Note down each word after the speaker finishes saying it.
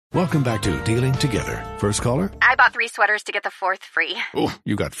Welcome back to Dealing Together. First caller? I bought 3 sweaters to get the 4th free. Oh,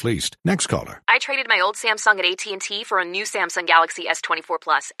 you got fleeced. Next caller? I traded my old Samsung at AT&T for a new Samsung Galaxy S24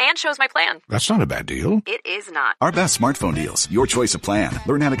 Plus and chose my plan. That's not a bad deal. It is not. Our best smartphone deals. Your choice of plan.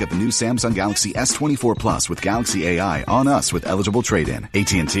 Learn how to get the new Samsung Galaxy S24 Plus with Galaxy AI on us with eligible trade-in.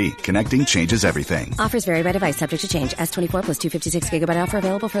 AT&T. Connecting changes everything. Offers vary by device. Subject to change. S24 plus 256 gigabyte offer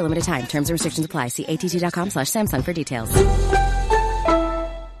available for a limited time. Terms and restrictions apply. See att.com/Samsung for details.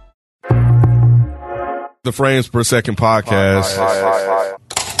 The Frames Per Second podcast.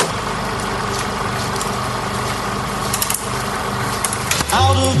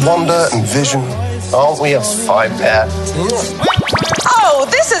 Wanda and Vision. Oh, we have 5 bad. Oh,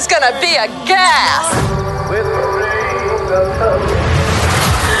 this is gonna be a gas!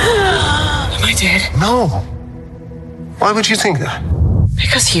 Am I dead? No. Why would you think that?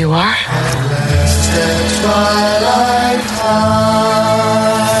 Because you are.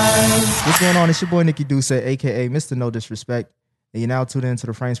 What's going on? It's your boy Nikki Duce, aka Mr. No Disrespect, and you're now tuned into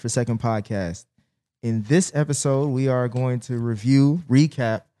the Frames Per Second podcast. In this episode, we are going to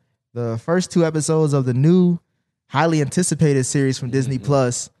recap the first 2 episodes of the new, highly anticipated series from Disney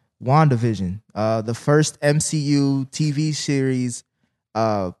Plus, WandaVision, the first MCU TV series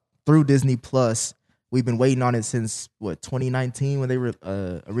through Disney Plus. We've been waiting on it since, 2019 when they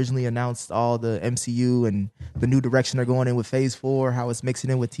originally announced all the MCU and the new direction they're going in with Phase 4, how it's mixing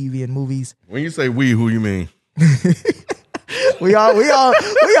in with TV and movies. When you say we, who you mean? we all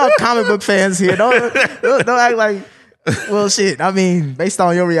comic book fans here. Don't act like, well, shit. I mean, based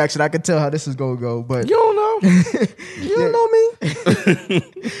on your reaction, I can tell how this is going to go. But You don't know. You don't know me.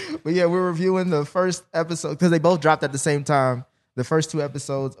 But yeah, we're reviewing the first episode because they both dropped at the same time. The first 2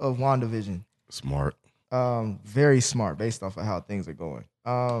 episodes of WandaVision. Smart. Very smart based off of how things are going.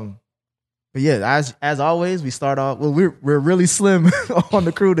 But yeah, as always, we start off. Well, we're really slim on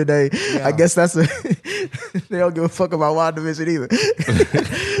the crew today. Yeah. I guess they don't give a fuck about WandaVision either.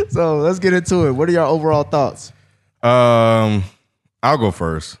 So let's get into it. What are your overall thoughts? I'll go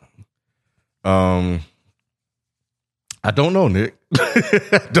first. I don't know, Nick.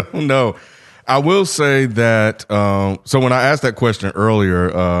 I don't know. I will say that. So when I asked that question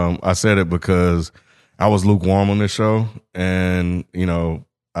earlier, I said it because I was lukewarm on this show, and I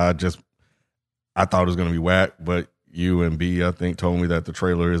thought it was going to be whack, but you and B, I think, told me that the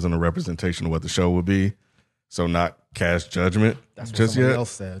trailer isn't a representation of what the show would be, so not cast judgment. That's what just somebody yet. else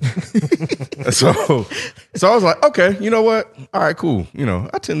said. So I was like, okay, you know what? All right, cool.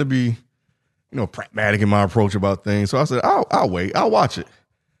 I tend to be, pragmatic in my approach about things. So I said, I'll wait. I'll watch it.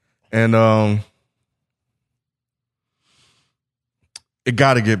 And it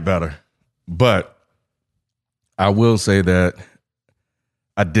got to get better. But I will say that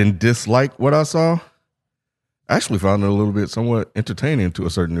I didn't dislike what I saw. I actually found it a little bit somewhat entertaining to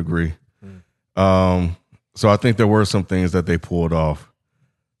a certain degree. So I think there were some things that they pulled off,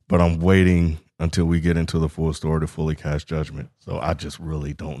 but I'm waiting until we get into the full story to fully cast judgment. So I just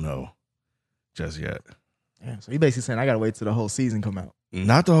really don't know just yet. Yeah, so you're basically saying I gotta wait till the whole season come out.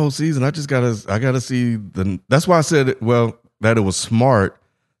 Not the whole season. I gotta see that's why I said that it was smart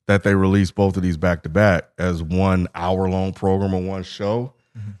that they released both of these back to back as 1 hour-long program or one show.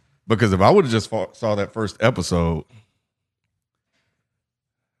 Mm-hmm. Because if I would have just saw that first episode,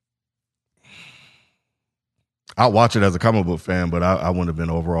 I'll watch it as a comic book fan, but I wouldn't have been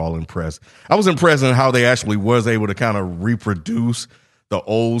overall impressed. I was impressed in how they actually was able to kind of reproduce the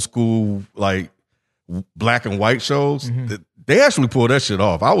old school, like, black and white shows. Mm-hmm. They actually pulled that shit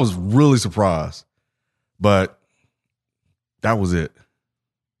off. I was really surprised. But that was it.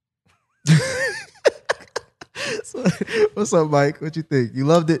 So, what's up, Mike? What you think? You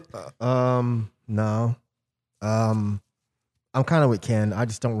loved it? No. I'm kind of with Ken. I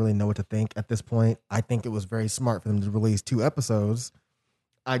just don't really know what to think at this point. I think it was very smart for them to release 2 episodes.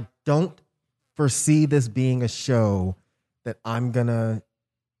 I don't foresee this being a show that I'm gonna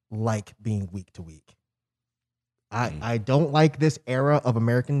like being week to week. I don't like this era of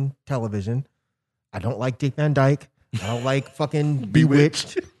American television. I don't like Dick Van Dyke. I don't like fucking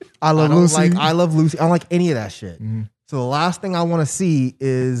Bewitched. I Love Lucy. I Love Lucy. I don't like any of that shit. Mm-hmm. So the last thing I want to see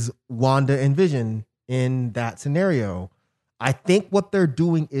is Wanda and Vision in that scenario. I think what they're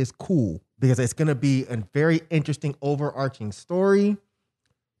doing is cool because it's going to be a very interesting overarching story.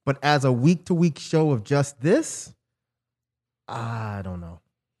 But as a week-to-week show of just this, I don't know.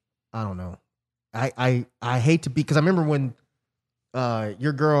 I hate to be, because I remember when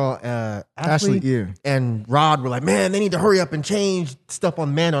your girl Ashley and Rod were like, man, they need to hurry up and change stuff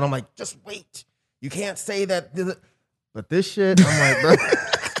on Mando. And I'm like, just wait. You can't say that. But this shit, I'm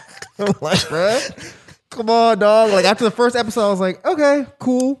like, bro. Come on, dog. Like after the first episode, I was like, okay,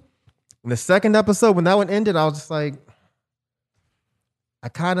 cool. And the second episode, when that one ended, I was just like, I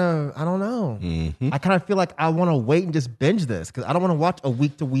don't know. I kind of feel like I want to wait and just binge this because I don't want to watch a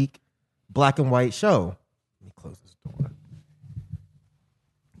week-to-week black and white show. Let me close this door.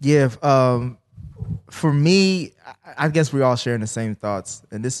 Yeah, for me, I guess we're all sharing the same thoughts,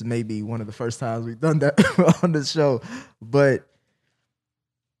 and this is maybe one of the first times we've done that on the show. But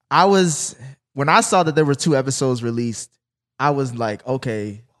when I saw that there were 2 episodes released, I was like,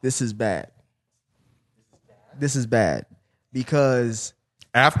 okay, this is bad. This is bad because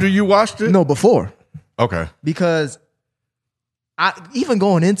After you watched it? no, before. Okay. Because even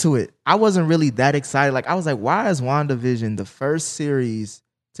going into it, I wasn't really that excited. Like I was like, why is WandaVision the first series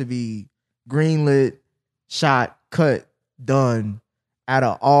to be greenlit, shot, cut, done out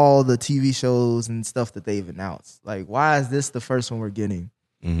of all the TV shows and stuff that they've announced? Like, why is this the first one we're getting?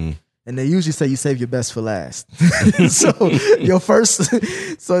 Mm-hmm. And they usually say you save your best for last. So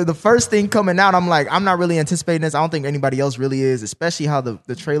the first thing coming out, I'm like, I'm not really anticipating this. I don't think anybody else really is, especially how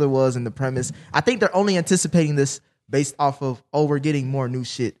the trailer was and the premise. I think they're only anticipating this based off of, we're getting more new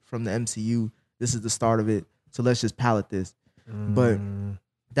shit from the MCU. This is the start of it. So let's just palette this. But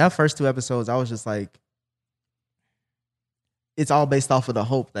that first 2 episodes, I was just like, it's all based off of the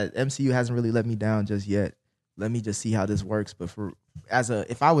hope that MCU hasn't really let me down just yet. Let me just see how this works. But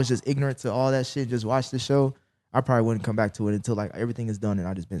if I was just ignorant to all that shit, just watch the show, I probably wouldn't come back to it until like everything is done and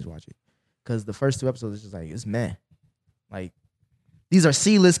I just binge watch it. Because the first 2 episodes is just like, it's meh. Like, these are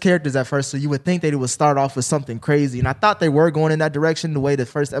C-list characters at first, so you would think they would start off with something crazy. And I thought they were going in that direction the way the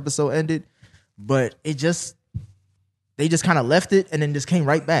first episode ended, but they just kind of left it and then just came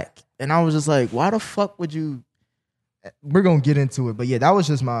right back. And I was just like, why the fuck would you? We're going to get into it. But yeah, that was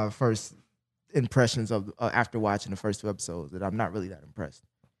just my first impressions of after watching the first 2 episodes, that I'm not really that impressed.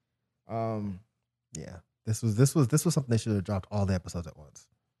 Yeah, this was something they should have dropped all the episodes at once.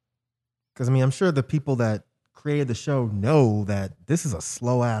 Because I mean, I'm sure the people that created the show know that this is a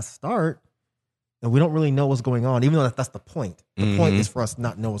slow ass start, and we don't really know what's going on. Even though that's the point. The point is for us to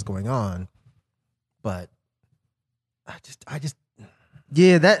not know what's going on. But I just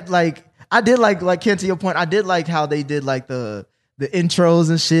yeah, that like I did like Ken, to your point, I did like how they did like the intros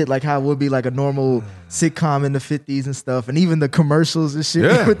and shit, like how it would be like a normal sitcom in the 50s and stuff, and even the commercials and shit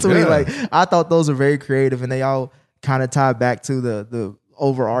in between. Like I thought those were very creative, and they all kind of tied back to the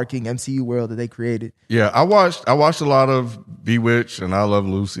overarching MCU world that they created. Yeah, I watched a lot of Bewitched and I Love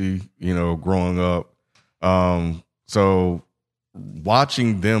Lucy, growing up. So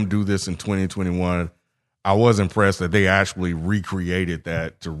watching them do this in 2021, I was impressed that they actually recreated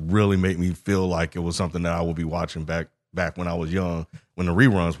that to really make me feel like it was something that I would be watching back when I was young, when the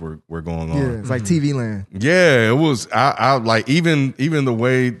reruns were going on. Yeah, it's like TV land. Yeah, it was. I like even the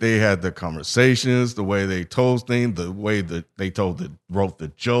way they had the conversations, the way they told things, the way that they wrote the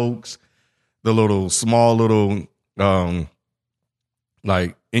jokes, the small little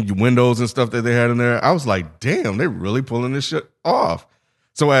like innuendos and stuff that they had in there. I was like, damn, they're really pulling this shit off.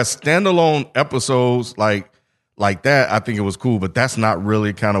 So as standalone episodes like that, I think it was cool, but that's not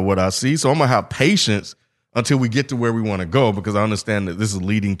really kind of what I see. So I'm gonna have patience until we get to where we want to go, because I understand that this is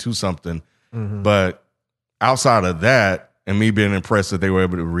leading to something. But outside of that, and me being impressed that they were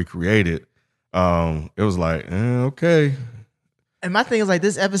able to recreate it, it was like, okay. And my thing is like,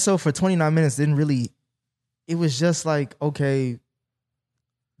 this episode for 29 minutes didn't really, it was just like, okay,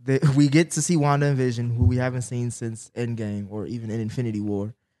 we get to see Wanda and Vision, who we haven't seen since Endgame or even in Infinity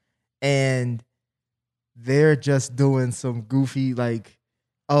War. And they're just doing some goofy, like,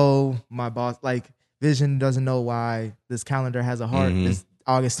 oh, my boss, like, Vision doesn't know why this calendar has a heart. It's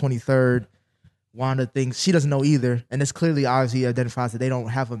August 23rd. Wanda thinks she doesn't know either. And it's clearly obviously identifies that they don't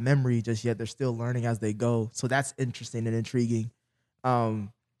have a memory just yet. They're still learning as they go. So that's interesting and intriguing.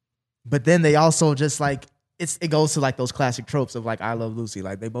 But then they also just like, it goes to like those classic tropes of like, I Love Lucy.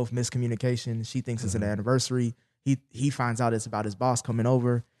 Like they both miss communication. She thinks it's an anniversary. He finds out it's about his boss coming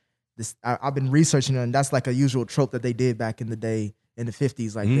over. I've been researching it, and that's like a usual trope that they did back in the day in the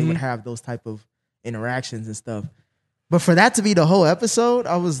 50s. Like they would have those type of interactions and stuff. But for that to be the whole episode,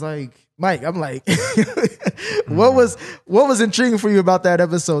 I was like, Mike, I'm like, what was intriguing for you about that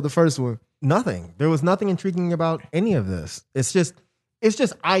episode, the first one? Nothing. There was nothing intriguing about any of this. It's just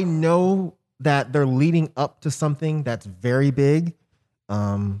I know that they're leading up to something that's very big.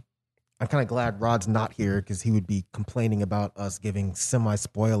 I'm kind of glad Rod's not here because he would be complaining about us giving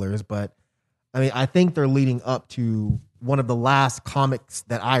semi-spoilers. But I mean, I think they're leading up to one of the last comics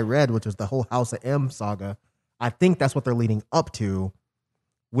that I read, which was the whole House of M saga. I think that's what they're leading up to,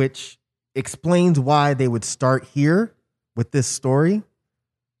 which explains why they would start here with this story.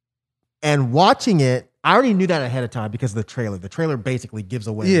 And watching it, I already knew that ahead of time because of the trailer. The trailer basically gives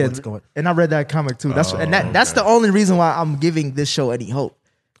away what's going. And I read that comic too. That's that's the only reason why I'm giving this show any hope.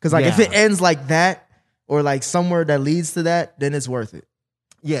 Because like if it ends like that or like somewhere that leads to that, then it's worth it.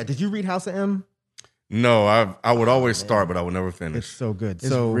 Yeah. Did you read House of M? No, I would always start, but I would never finish. It's so good. It's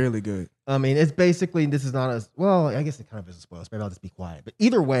really good. I mean, it's basically, this is not well, I guess it kind of is a spoiler. So maybe I'll just be quiet. But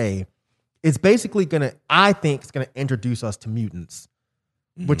either way, it's basically I think it's going to introduce us to mutants,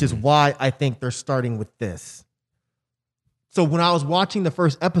 which is why I think they're starting with this. So when I was watching the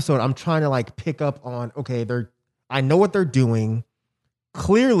first episode, I'm trying to like pick up on, okay, I know what they're doing.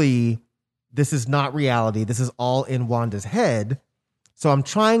 Clearly, this is not reality. This is all in Wanda's head. So I'm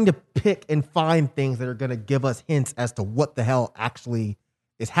trying to pick and find things that are going to give us hints as to what the hell actually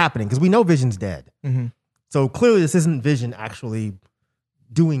is happening. Because we know Vision's dead. Mm-hmm. So clearly this isn't Vision actually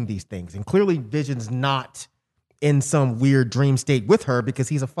doing these things. And clearly Vision's not in some weird dream state with her because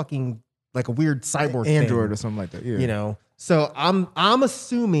he's a fucking, like a weird cyborg android thing, or something like that. Yeah. You know? So I'm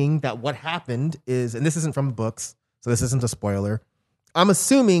assuming that what happened is, and this isn't from the books, so this isn't a spoiler. I'm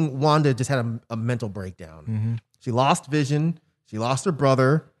assuming Wanda just had a mental breakdown. Mm-hmm. She lost Vision. She lost her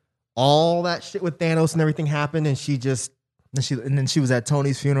brother. All that shit with Thanos and everything happened, and she just and then she was at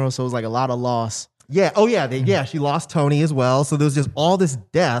Tony's funeral, so it was like a lot of loss. Yeah. Oh yeah. She lost Tony as well. So there was just all this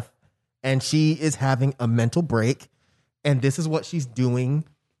death, and she is having a mental break, and this is what she's doing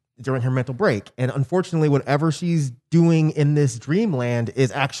during her mental break. And unfortunately, whatever she's doing in this dreamland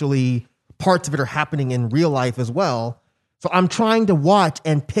is actually parts of it are happening in real life as well. So I'm trying to watch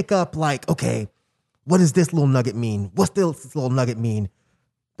and pick up like, okay, what does this little nugget mean? What's this little nugget mean?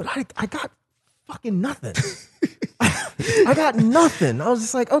 But I got fucking nothing. I got nothing. I was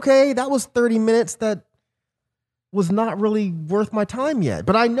just like, okay, that was 30 minutes that was not really worth my time yet.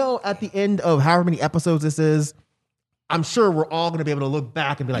 But I know at the end of however many episodes this is, I'm sure we're all going to be able to look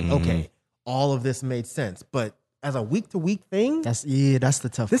back and be like, okay, all of this made sense. But as a week-to-week thing, that's the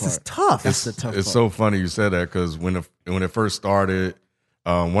tough part. This is tough. That's the tough part. It's so funny you said that because when it first started,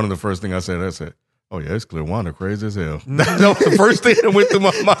 one of the first things I said, oh yeah, it's clear Wanda crazy as hell. That was the first thing that went through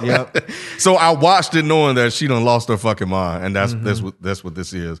my mind. Yep. So I watched it knowing that she done lost her fucking mind, and that's what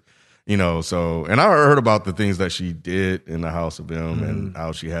this is, you know. So, and I heard about the things that she did in the House of M and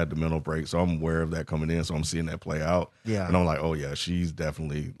how she had the mental break. So I'm aware of that coming in. So I'm seeing that play out. Yeah, and I'm like, oh yeah, she's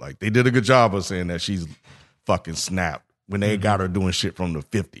definitely like they did a good job of saying that she's fucking snapped when they got her doing shit from the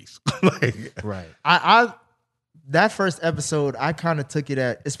 50s. Like, right. I that first episode, I kind of took it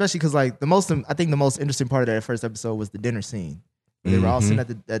at, especially because like I think the most interesting part of that first episode was the dinner scene. They were all sitting at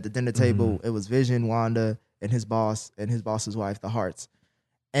the dinner table. It was Vision, Wanda, and his boss and his boss's wife, the Harts.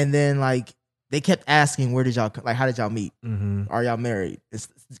 And then like they kept asking, how did y'all meet? Are y'all married? It's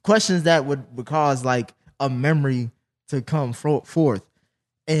questions that would cause like a memory to come forth.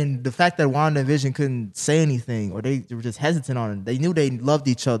 And the fact that Wanda and Vision couldn't say anything, or they were just hesitant on it, they knew they loved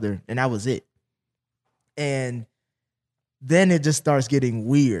each other, and that was it. And then it just starts getting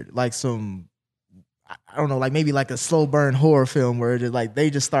weird, like some, I don't know, like maybe like a slow burn horror film where they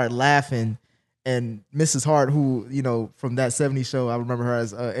just start laughing, and Mrs. Hart, who, you know, from that 70s show, I remember her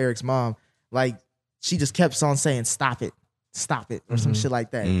as Eric's mom, like she just kept on saying, stop it, or some shit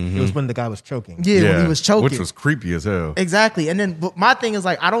like that. It was when the guy was choking. Yeah, when he was choking. Which was creepy as hell. Exactly. And then, but my thing is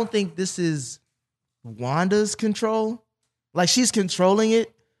like, I don't think this is Wanda's control. Like she's controlling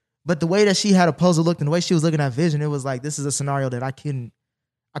it, but the way that she had a puzzle look and the way she was looking at Vision, it was like, this is a scenario that I couldn't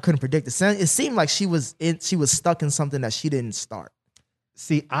predict. It seemed like she was stuck in something that she didn't start.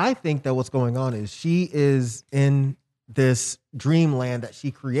 See, I think that what's going on is she is in this dreamland that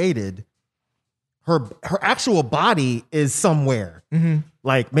she created. Her actual body is somewhere.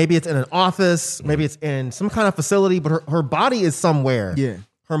 Like maybe it's in an office, maybe it's in some kind of facility, but her body is somewhere. Yeah.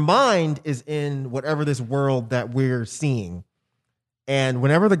 Her mind is in whatever this world that we're seeing. And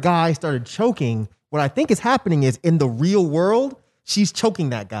whenever the guy started choking, what I think is happening is in the real world, she's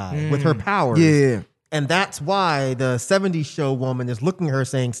choking that guy with her powers. Yeah. And that's why the 70s show woman is looking at her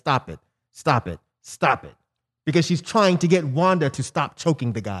saying, stop it, stop it, stop it. Because she's trying to get Wanda to stop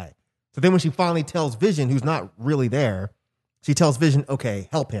choking the guy. So then when she finally tells Vision, who's not really there, she tells Vision, okay,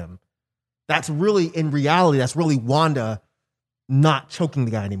 help him. That's really, in reality, that's really Wanda not choking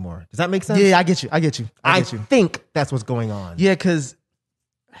the guy anymore. Does that make sense? Yeah, I get you. I think that's what's going on. Yeah, because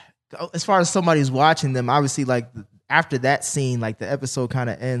as far as somebody's watching them, obviously, like after that scene, like the episode kind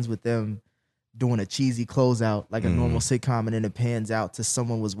of ends with them doing a cheesy closeout, like a normal sitcom, and then it pans out to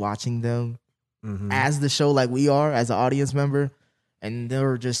someone was watching them as the show, like we are as an audience member, and they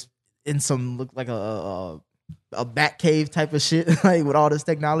were just in some look like a bat cave type of shit, like with all this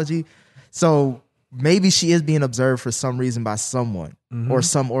technology. So maybe she is being observed for some reason by someone or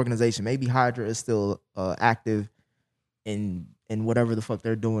some organization. Maybe Hydra is still active in whatever the fuck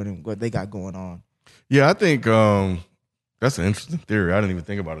they're doing and what they got going on. Yeah, I think that's an interesting theory. I didn't even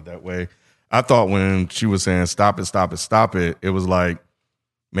think about it that way. I thought when she was saying stop it, stop it, stop it, it was like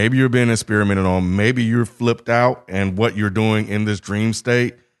maybe you're being experimented on. Maybe you're flipped out and what you're doing in this dream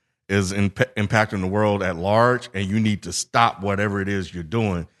state is impacting the world at large, and you need to stop whatever it is you're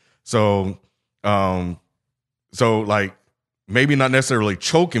doing. So like maybe not necessarily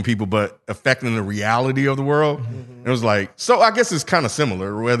choking people, but affecting the reality of the world. It was like, so I guess it's kind of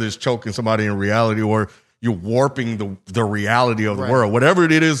similar, whether it's choking somebody in reality or you're warping the reality of the world. Whatever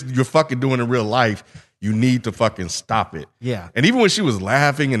it is you're fucking doing in real life, you need to fucking stop it. Yeah. And even when she was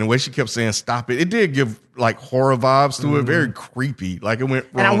laughing and the way she kept saying stop it did give like horror vibes to it, very creepy. Like it went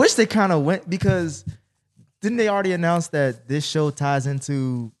wrong. And I wish they kind of went, because didn't they already announce that this show ties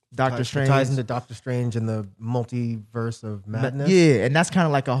into Doctor Strange? Ties into Doctor Strange and the multiverse of madness. Yeah, and that's kind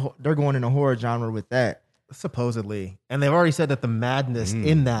of like they're going in a horror genre with that. Supposedly. And they've already said that the madness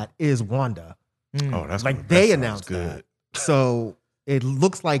in that is Wanda. Oh, that's like they announced good. That. So it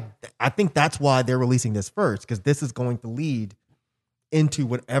looks like, I think that's why they're releasing this first, because this is going to lead into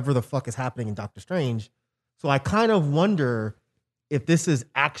whatever the fuck is happening in Doctor Strange. So I kind of wonder if this is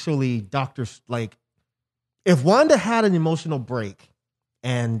actually if Wanda had an emotional break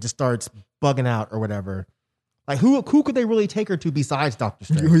and just starts bugging out or whatever, like who could they really take her to besides Doctor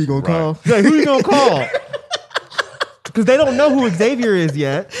Strange? Who you gonna call? Like, who you gonna call? Because they don't know who Xavier is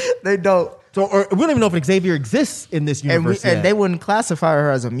yet. They don't. So, or we don't even know if Xavier exists in this universe and they wouldn't classify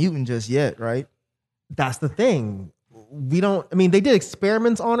her as a mutant just yet, right? That's the thing. We don't. I mean, they did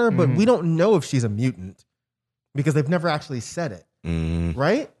experiments on her, but we don't know if she's a mutant because they've never actually said it,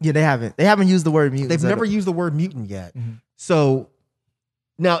 right? Yeah, they haven't. They haven't used the word mutant. They've never used the word mutant yet. So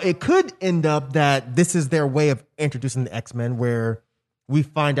now it could end up that this is their way of introducing the X-Men, where we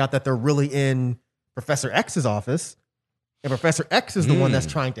find out that they're really in Professor X's office, and Professor X is the one that's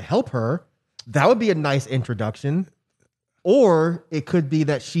trying to help her. That would be a nice introduction. Or it could be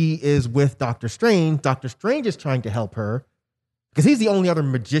that she is with Doctor Strange. Doctor Strange is trying to help her because he's the only other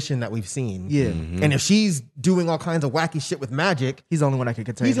magician that we've seen. Yeah. And if she's doing all kinds of wacky shit with magic, he's the only one that can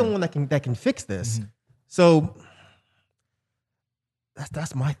contain He's the her. only one that can fix this. So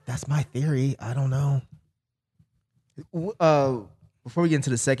that's my theory. I don't know. Before we get into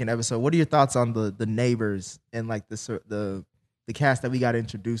the second episode, what are your thoughts on the neighbors and like the cast that we got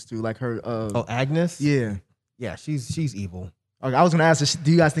introduced to, like her? Agnes. Yeah, she's evil. Okay, I was gonna ask,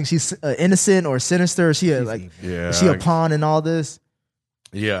 do you guys think she's innocent or sinister? Is she is she a pawn in all this?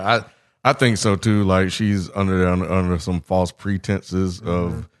 Yeah, I think so too. Like she's under some false pretenses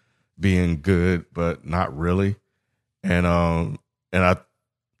of being good, but not really. And I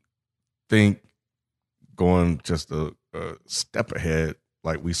think going just a step ahead,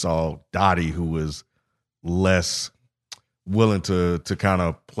 like we saw Dottie, who was less willing to kind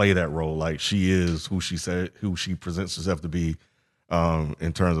of play that role. Like she is who she presents herself to be,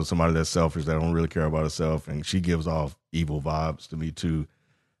 in terms of somebody that's selfish, that don't really care about herself, and she gives off evil vibes to me too.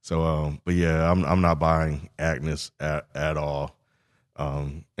 So, but yeah, I'm not buying Agnes at all.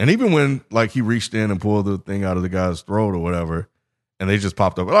 And even when like he reached in and pulled the thing out of the guy's throat or whatever, and they just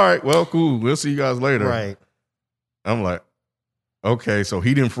popped up, all right, well, cool, we'll see you guys later. Right. I'm like, okay, so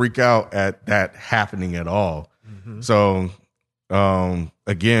he didn't freak out at that happening at all. So,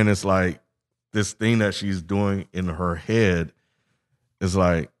 again, it's like this thing that she's doing in her head is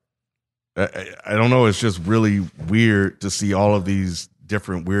like, I don't know. It's just really weird to see all of these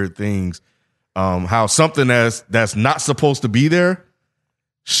different weird things. How something that's not supposed to be there,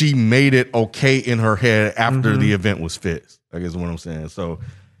 she made it okay in her head after the event was fixed. I guess is what I'm saying. So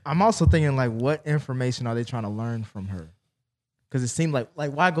I'm also thinking, like, what information are they trying to learn from her? Because it seemed like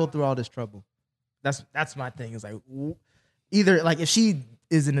why go through all this trouble? That's my thing. It's like, either like if she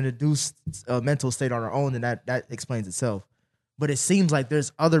is in an induced mental state on her own, then that explains itself. But it seems like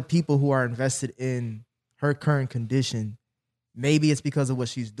there's other people who are invested in her current condition. Maybe it's because of what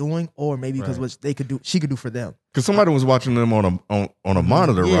she's doing, or maybe because what she could do for them. Because somebody was watching them on a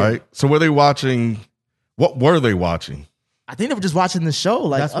monitor, right? So were they watching? What were they watching? I think they were just watching the show.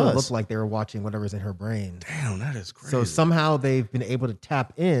 Like that's what it looked like. They were watching whatever's in her brain. Damn, that is crazy. So somehow they've been able to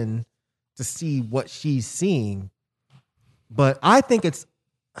tap in to see what she's seeing. But I think it's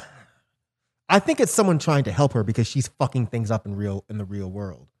someone trying to help her because she's fucking things up in the real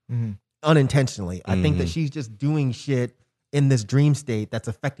world unintentionally. I think that she's just doing shit in this dream state that's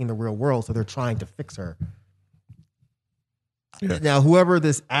affecting the real world. So they're trying to fix her. Yeah. Now, whoever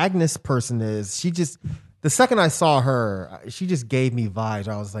this Agnes person is, the second I saw her, she just gave me vibes.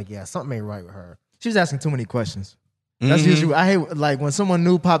 I was like, yeah, something ain't right with her. She was asking too many questions. That's usually I hate like when someone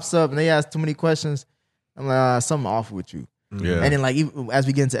new pops up and they ask too many questions. I'm like something off with you. Yeah. And then like as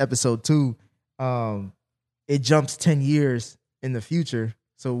we get into episode 2, it jumps 10 years in the future.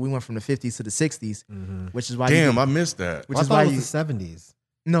 So we went from the 50s to the 60s, which is why I missed that. Which I is thought why it was the 70s.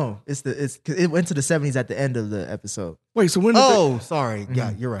 No, it went to the 70s at the end of the episode. Wait, so when did sorry.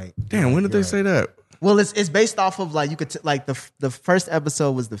 Yeah, you're right. Damn, when did they say that? Well, it's based off of like you could like the first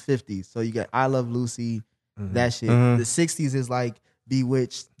episode was the 50s, so you got I Love Lucy, that shit. The 60s is like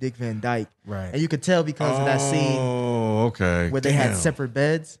Bewitched, Dick Van Dyke, Right. And you could tell because of that scene. Oh, okay. Where they had separate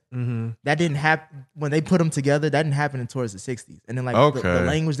beds. That didn't happen when they put them together. That didn't happen towards the 60s, and then like the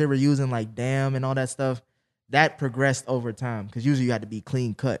language they were using, like damn and all that stuff, that progressed over time because usually you had to be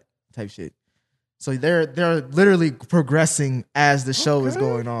clean cut type shit. So they're literally progressing as the show is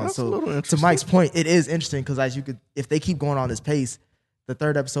going on. So to Mike's point, it is interesting because as you could, if they keep going on this pace, the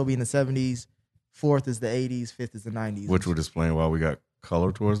third episode being the 70s, fourth is the 80s, fifth is the 90s. Which would explain why we got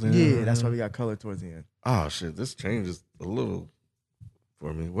color towards the end. Yeah, that's why we got color towards the end. Oh shit, this changes a little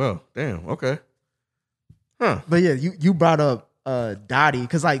for me. Well, damn, okay. Huh. But yeah, you brought up Dottie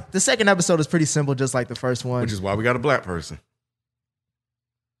because like the second episode is pretty simple, just like the first one. Which is why we got a black person.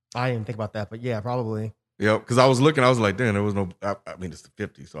 I didn't think about that, but yeah, probably. Yep, because I was looking, I was like, damn, there was no, I mean, it's the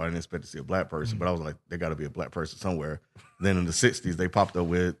 50s, so I didn't expect to see a black person, but I was like, there got to be a black person somewhere. Then in the 60s, they popped up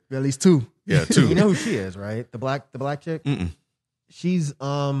with at least 2. Yeah, 2. You know who she is, right? The black chick? Mm-mm. She's,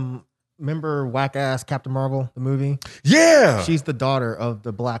 remember Whack Ass Captain Marvel, the movie? Yeah! She's the daughter of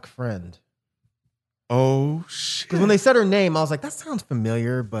the black friend. Oh, shit. Because when they said her name, I was like, that sounds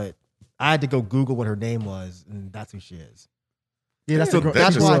familiar, but I had to go Google what her name was, and that's who she is. Yeah,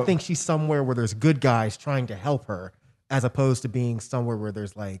 that's why I think she's somewhere where there's good guys trying to help her, as opposed to being somewhere where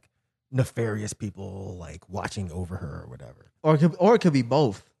there's like nefarious people like watching over her or whatever. Or it could be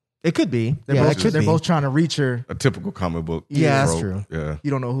both. It could be. They're both trying to reach her. A typical comic book. Yeah, that's trope. true. Yeah.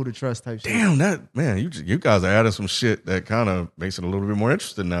 You don't know who to trust type shit. Damn, that, man, you guys are adding some shit that kind of makes it a little bit more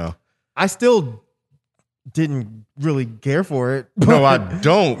interesting now. I still didn't really care for it. No, I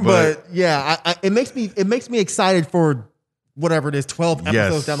don't. But yeah, it makes me excited for whatever it is, 12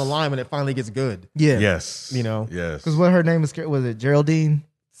 episodes down the line when it finally gets good. Yeah. Yes. You know? Yes. Because what her name was it Geraldine?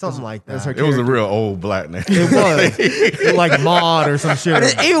 Something like that. It was a real old black name. It was. Like Maud or some shit.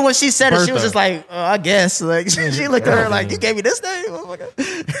 And even when she said it, she was just like, I guess. Like she looked at her like, you gave me this name? Oh my God.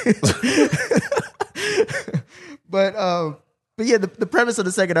 But yeah, the premise of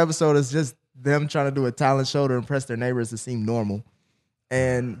the second episode is just them trying to do a talent show to impress their neighbors to seem normal.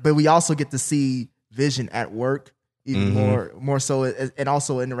 But we also get to see Vision at work even more so, and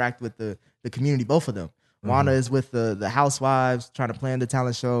also interact with the community, both of them. Wanda is with the housewives trying to plan the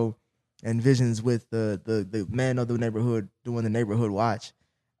talent show, and Vision's with the men of the neighborhood doing the neighborhood watch.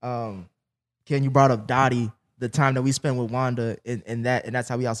 Ken, you brought up Dottie, the time that we spent with Wanda, and that's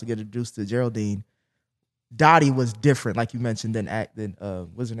how we also get introduced to Geraldine. Dottie was different, like you mentioned, than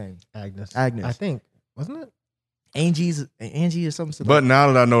what's her name? Agnes. I think, wasn't it? Angie or something. But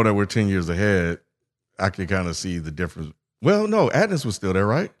now that I know that we're 10 years ahead, I can kind of see the difference. Well, no, Agnes was still there,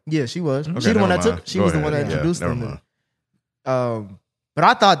 right? Yeah, she was. Okay, She was the Go one ahead. that introduced never them. mind. But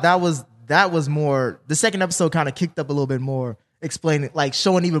I thought that was more. The second episode kind of kicked up a little bit more, explaining, like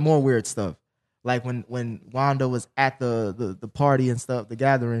showing even more weird stuff. Like when Wanda was at the party and stuff, the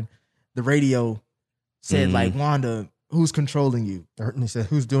gathering, the radio said like, Wanda, who's controlling you? And he said,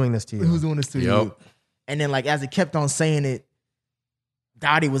 who's doing this to you? Who's doing this to you? And then like as it kept on saying it,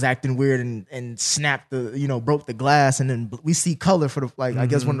 Dottie was acting weird and snapped broke the glass, and then we see color for the I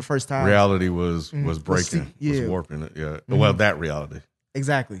guess one of the first times. Reality was breaking, was warping it. Yeah. Well, that reality.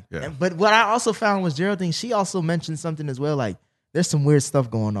 Exactly. Yeah. But what I also found was Geraldine, she also mentioned something as well, like there's some weird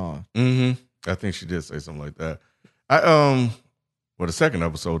stuff going on. I think she did say something like that. Well, the second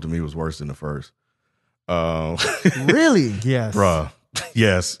episode to me was worse than the first. Really? Yes. Bruh.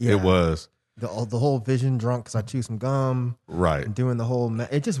 Yes, Yeah. it was. The whole Vision drunk because I chewed some gum. Right. And doing the whole...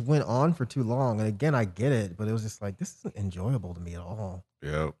 it just went on for too long. And again, I get it, but it was just like, this isn't enjoyable to me at all.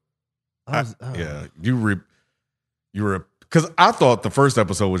 Yep. Yeah. You were... Because I thought the first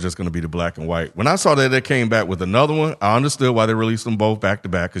episode was just going to be the black and white. When I saw that they came back with another one, I understood why they released them both back to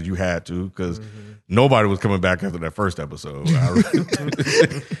back, because you had to, because nobody was coming back after that first episode.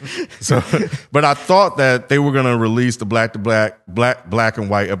 But I thought that they were going to release the black and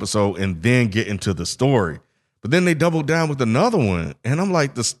white episode and then get into the story. But then they doubled down with another one. And I'm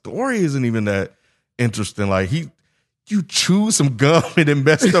like, the story isn't even that interesting. Like, you chewed some gum and it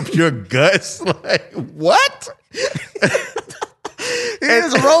messed up your guts. Like, what? He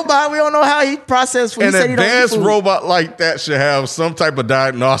is a robot. We don't know how he processed food. An He said he don't eat advanced food. robot like that should have some type of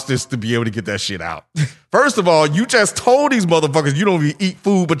diagnostics to be able to get that shit out. First of all, you just told these motherfuckers you don't even eat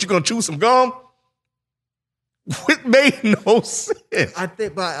food, but you're gonna chew some gum. It made no sense. I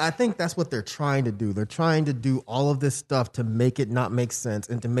think that's what they're trying to do. They're trying to do all of this stuff to make it not make sense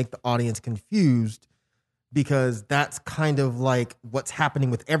and to make the audience confused, because that's kind of like what's happening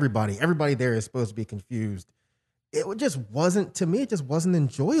with everybody. Everybody there is supposed to be confused. It just wasn't, to me, it just wasn't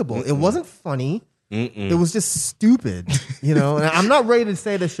enjoyable. It wasn't funny. It was just stupid, you know? And I'm not ready to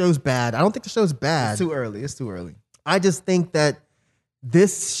say the show's bad. I don't think the show's bad. It's too early. It's too early. I just think that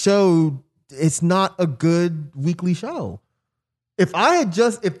this show, it's not a good weekly show. If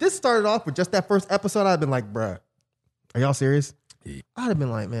this started off with just that first episode, I'd have been like, bruh, are y'all serious? I'd have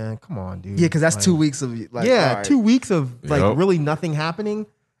been like, man, come on, dude. Yeah, because that's like, 2 weeks of like, yeah, all right. 2 weeks of like Yep. really nothing happening.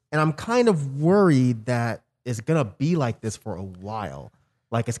 And I'm kind of worried that it's gonna be like this for a while.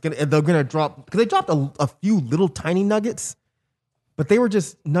 Like they're gonna drop, because they dropped a few little tiny nuggets, but they were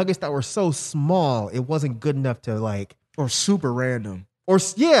just nuggets that were so small it wasn't good enough to like, or super random. or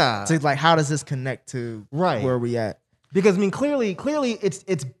yeah, So like, how does this connect to Right. where we at? because I mean clearly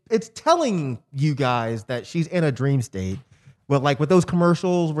it's telling you guys that she's in a dream state. But like with those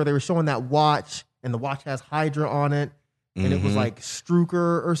commercials where they were showing that watch and the watch has Hydra on it, and it was like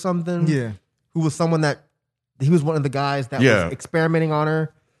Strucker or something. Yeah. Who was someone that he was one of the guys that Yeah. was experimenting on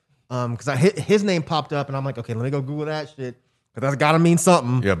her. Because his name popped up and I'm like, okay, let me go Google that shit, because that's got to mean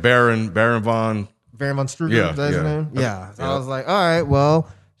something. Yeah, Baron von. Baron von Strucker, Yeah, is that his yeah. name? Yeah. So Yeah. I was like, all right, well,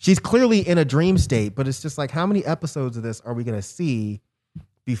 she's clearly in a dream state, but it's just like, how many episodes of this are we going to see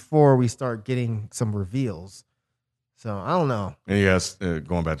before we start getting some reveals? So I don't know. And he has,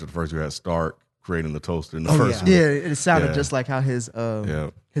 going back to the first, you had Stark creating the toaster in the Oh, first Yeah, one. it sounded Yeah. just like how his Yeah.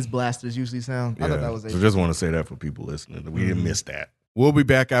 blasters usually sound. I thought that was So just want to say that for people listening. We didn't miss that. We'll be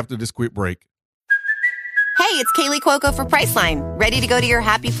back after this quick break. Hey, it's Kaylee Cuoco for Priceline. Ready to go to your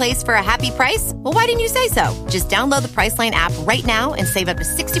happy place for a happy price? Well, why didn't you say so? Just download the Priceline app right now and save up to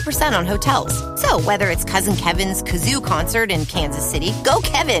 60% on hotels. So whether it's Cousin Kevin's Kazoo Concert in Kansas City, go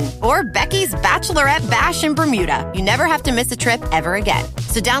Kevin, or Becky's Bachelorette Bash in Bermuda, you never have to miss a trip ever again.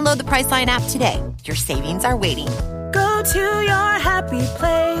 So download the Priceline app today. Your savings are waiting. Go to your happy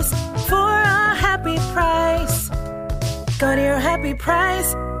place for a happy price. Go to your happy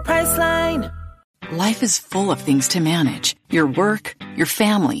price, Priceline. Life is full of things to manage. Your work, your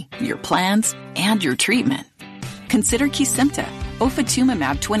family, your plans, and your treatment. Consider Kesimpta,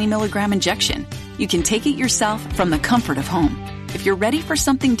 ofatumumab 20 milligram injection. You can take it yourself from the comfort of home. If you're ready for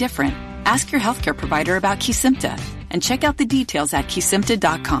something different, ask your healthcare provider about Kesimpta and check out the details at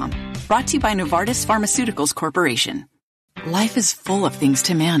kesimpta.com. Brought to you by Novartis Pharmaceuticals Corporation. Life is full of things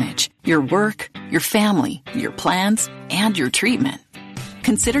to manage. Your work, your family, your plans, and your treatment.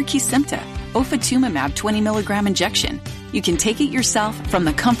 Consider Kesimpta, ofatumumab 20 milligram injection. You can take it yourself from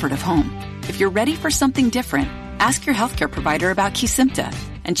the comfort of home. If you're ready for something different, ask your healthcare provider about Kesimpta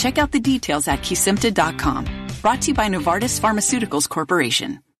and check out the details at kesimpta.com. Brought to you by Novartis Pharmaceuticals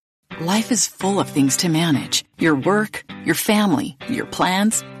Corporation. Life is full of things to manage. Your work, your family, your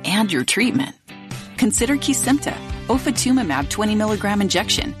plans, and your treatment. Consider Kesimpta, ofatumumab 20 milligram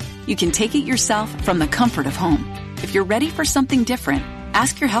injection. You can take it yourself from the comfort of home. If you're ready for something different,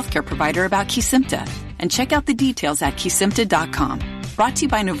 ask your healthcare provider about Kesimpta and check out the details at kesimpta.com. Brought to you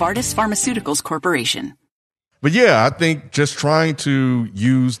by Novartis Pharmaceuticals Corporation. But yeah, I think just trying to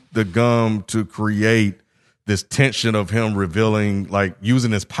use the gum to create this tension of him revealing, like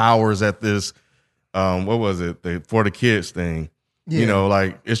using his powers at this, what was it, the For the Kids thing. Yeah. You know,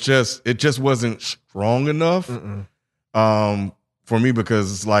 like it just wasn't strong enough for me,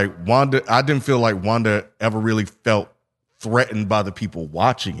 because it's like Wanda, I didn't feel like Wanda ever really felt threatened by the people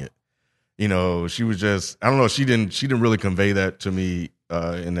watching it. You know, she was just, I don't know, she didn't really convey that to me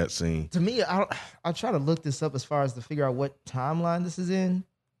in that scene. To me, I'll try to look this up as far as to figure out what timeline this is in.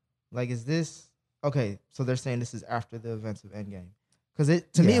 Like, is this okay? So they're saying this is after the events of Endgame, because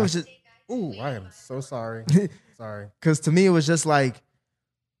to me it was just. Ooh, I am so sorry. Sorry. Because to me it was just like,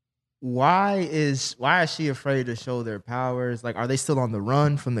 why is she afraid to show their powers? Like, are they still on the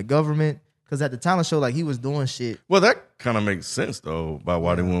run from the government? Because at the talent show, like, he was doing shit. Well, that kind of makes sense though, about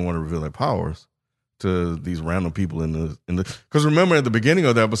why they wouldn't want to reveal their powers to these random people in the. Because remember at the beginning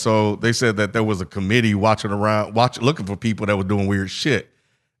of the episode, they said that there was a committee looking for people that were doing weird shit,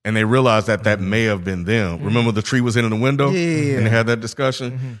 and they realized that may have been them. Remember the tree was in the window, and they had that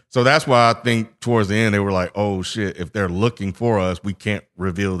discussion. So that's why I think towards the end they were like, "Oh shit! If they're looking for us, we can't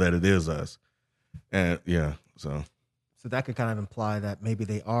reveal that it is us." And so that could kind of imply that maybe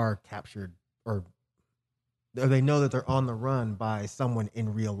they are captured, or or they know that they're on the run by someone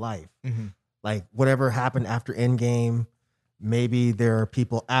in real life. Mm-hmm. Like whatever happened after Endgame, maybe there are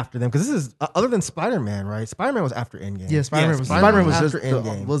people after them. Because this is other than Spider-Man, right? Spider-Man was after Endgame. Yeah, Spider-Man was after just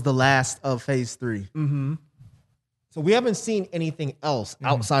Endgame. was the last of Phase 3. Mm-hmm. So we haven't seen anything else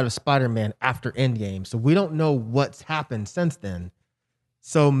outside of Spider-Man after Endgame. So we don't know what's happened since then.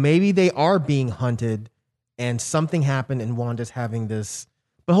 So maybe they are being hunted and something happened and Wanda's having this.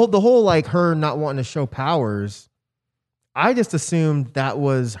 But the whole like her not wanting to show powers, I just assumed that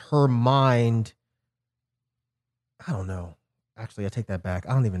was her mind. I don't know. Actually, I take that back.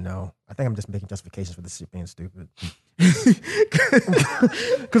 I don't even know. I think I'm just making justifications for this shit being stupid.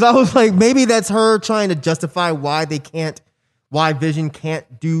 Because I was like, maybe that's her trying to justify why Vision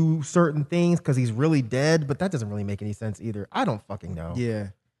can't do certain things because he's really dead. But that doesn't really make any sense either. I don't fucking know. Yeah.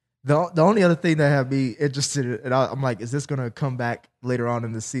 The only other thing that had me interested, and I'm like, is this gonna come back later on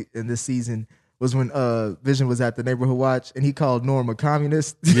in this season? Was when Vision was at the neighborhood watch and he called Norm a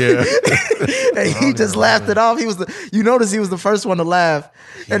communist. Yeah. And he just laughed it off. You notice he was the first one to laugh.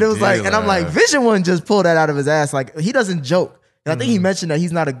 And it was like, and I'm like, Vision wouldn't just pull that out of his ass. Like, he doesn't joke. And I think he mentioned that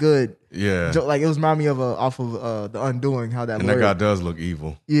he's not a good joke. Like, it was reminding me of off of The Undoing, how that and that guy does look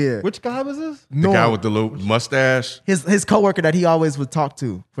evil. Yeah. Which guy was this? The guy with the little mustache. His coworker that he always would talk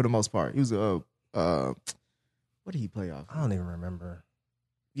to for the most part. He was what did he play off? I don't even remember.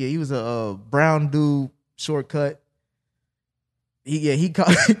 Yeah, he was a brown dude, shortcut. He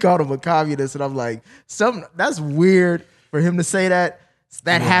called him a communist, and I'm like, that's weird for him to say that.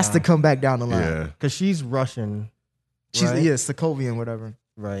 That has to come back down the line. Yeah, because she's Russian. She's right? Sokovian, whatever.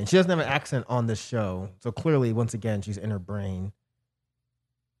 Right, and she doesn't have an accent on this show, so clearly, once again, she's in her brain.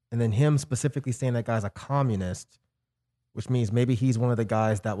 And then him specifically saying that guy's a communist, which means maybe he's one of the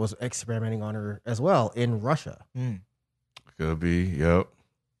guys that was experimenting on her as well in Russia. Could be. Yep.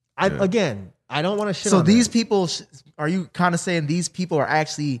 Again, I don't want to shit so on these them. people, are you kind of saying these people are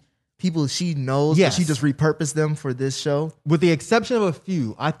actually people she knows, yes. but she just repurposed them for this show? With the exception of a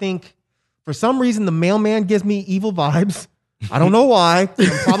few. I think for some reason the mailman gives me evil vibes. I don't know why.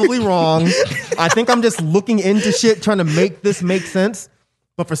 I'm probably wrong. I think I'm just looking into shit trying to make this make sense.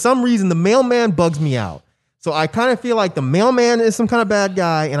 But for some reason the mailman bugs me out. So I kind of feel like the mailman is some kind of bad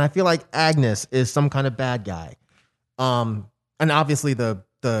guy, and I feel like Agnes is some kind of bad guy. And obviously the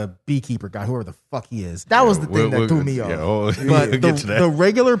beekeeper guy, whoever the fuck he is. That was the thing that threw me off. But the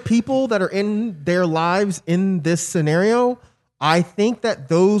regular people that are in their lives in this scenario, I think that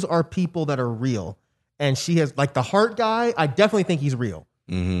those are people that are real. And she has, like the heart guy, I definitely think he's real.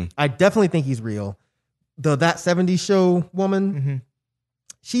 Mm-hmm. I definitely think he's real. That 70s show woman,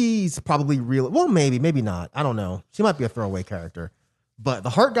 she's probably real. Well, maybe not. I don't know. She might be a throwaway character. But the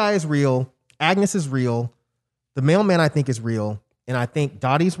heart guy is real. Agnes is real. The mailman, I think, is real. And I think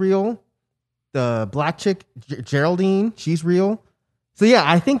Dottie's real. The black chick, Geraldine, she's real. So yeah,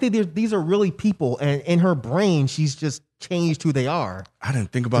 I think that these are really people. And in her brain, she's just changed who they are. I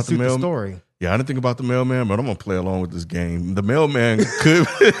didn't think about the story. Yeah, I didn't think about the mailman, but I'm going to play along with this game. The mailman could...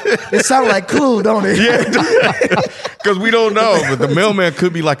 It sounds like Clue, don't it? Yeah, because we don't know. But the mailman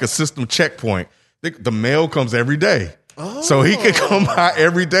could be like a system checkpoint. The mail comes every day. Oh. So he can come by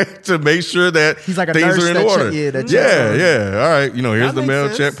every day to make sure that he's like a things nurse are in order. Yeah. All right, here's the mail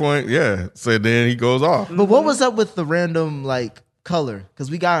sense. checkpoint. Yeah. So then he goes off. But what was up with the random like color? Because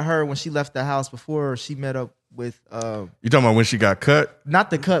we got her when she left the house before she met up with You talking about when she got cut? not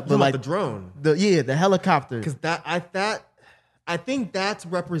the cut, but like the drone. the helicopter. Because I think that's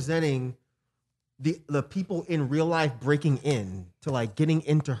representing the people in real life breaking in to like getting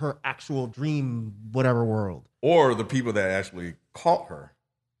into her actual dream whatever world. Or the people that actually caught her.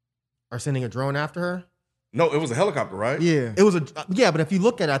 Are sending a drone after her? No, it was a helicopter, right? Yeah. It was but if you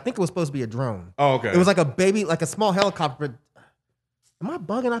look at it, I think it was supposed to be a drone. Oh, okay. It was like a baby, like a small helicopter. Am I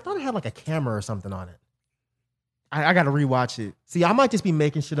bugging? I thought it had like a camera or something on it. I got to rewatch it. See, I might just be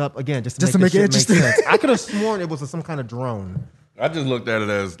making shit up again just to Just make to make this it shit interesting. make sense. I could have sworn it was some kind of drone. I just looked at it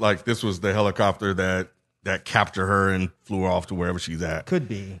as like this was the helicopter that captured her and flew her off to wherever she's at. Could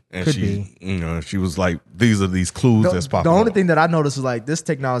be. And Could she, be. She was like, these are these clues that's popping The only up. thing that I noticed was like this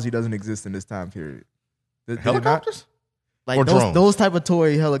technology doesn't exist in this time period. Did it not? Helicopters? Like Or drones? those type of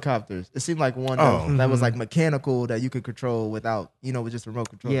toy helicopters. It seemed like one that was Mm-hmm. like mechanical that you could control without, with just remote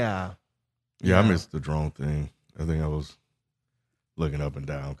control. Yeah. Yeah, I missed the drone thing. I think I was looking up and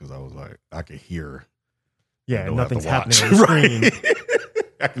down because I was like, I could hear. Yeah, don't have to nothing's watch. happening on the screen. Right.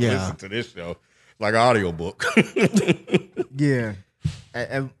 I can Yeah. listen to this show like an audiobook. Yeah.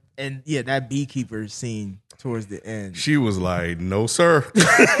 And yeah, that beekeeper scene towards the end. She was like, no, sir.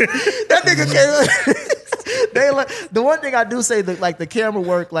 That nigga came. The one thing I do say that like the camera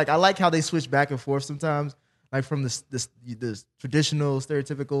work, like I like how they switch back and forth sometimes. like from the traditional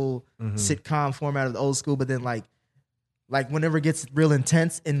stereotypical sitcom format of the old school, but then like whenever it gets real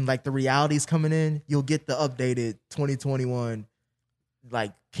intense and like the reality's coming in, you'll get the updated 2021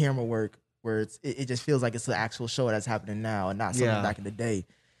 like camera work where it just feels like it's the actual show that's happening now and not something back in the day.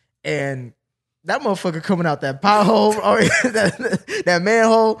 And that motherfucker coming out that pothole or that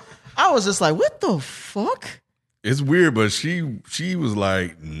manhole, I was just like, what the fuck? It's weird, but she was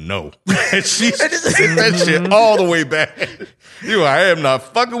like, no. She sent that shit all the way back. I am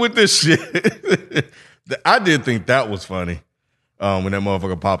not fucking with this shit. I did think that was funny when that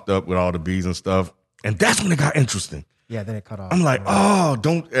motherfucker popped up with all the bees and stuff. And that's when it got interesting. Yeah, then it cut off. I'm like, oh,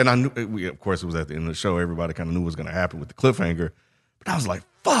 don't. And I knew, of course, it was at the end of the show. Everybody kind of knew what was going to happen with the cliffhanger. But I was like,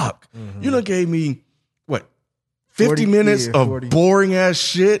 fuck. You done gave me, 50 minutes of boring ass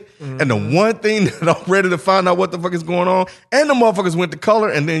shit. And the one thing that I'm ready to find out what the fuck is going on. And the motherfuckers went to color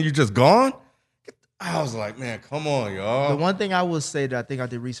and then you just gone. I was like, man, come on, y'all. The one thing I will say that I think I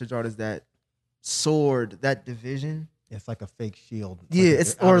did research on is that sword, that division. It's like a fake shield. Yeah,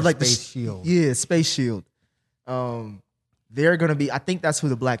 it's or like the space shield. Yeah, space shield. They're gonna be. I think that's who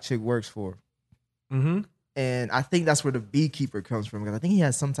the black chick works for. And I think that's where the beekeeper comes from because I think he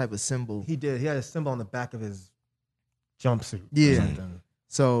has some type of symbol. He did. He had a symbol on the back of his jumpsuit. Yeah. Or something.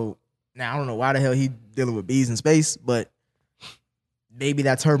 So now I don't know why the hell he dealing with bees in space, but maybe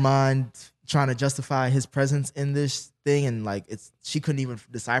that's her mind trying to justify his presence in this thing, and like she couldn't even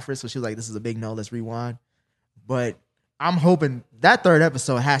decipher it, so she was like, "This is a big no. Let's rewind." But I'm hoping that third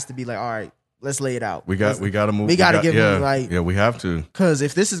episode has to be like, "All right, let's lay it out. We got to move. We got to give him we have to. Because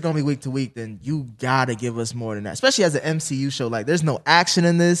if this is gonna be week to week, then you gotta give us more than that. Especially as an MCU show, like there's no action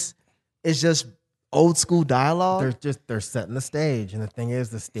in this. It's just old school dialogue. They're setting the stage, and the thing is,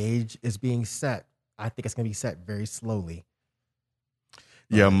 the stage is being set. I think it's gonna be set very slowly.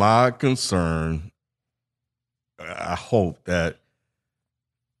 Yeah, my concern, I hope that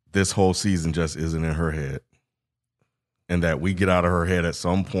this whole season just isn't in her head, and that we get out of her head at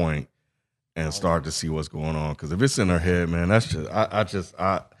some point and start to see what's going on. Because if it's in her head, man, that's just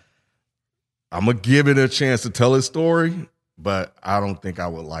I'm gonna give it a chance to tell its story, but I don't think I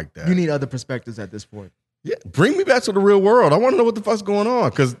would like that. You need other perspectives at this point. Yeah, bring me back to the real world. I want to know what the fuck's going on.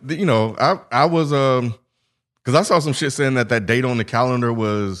 Because I was because I saw some shit saying that date on the calendar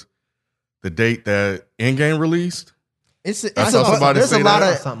was the date that Endgame released. There's a lot of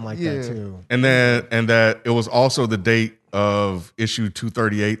something like that too. And that it was also the date of issue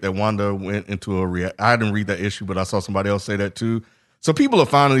 238 that Wanda went into I didn't read that issue, but I saw somebody else say that too. So people are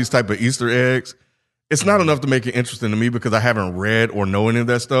finding these type of Easter eggs. It's not enough to make it interesting to me because I haven't read or know any of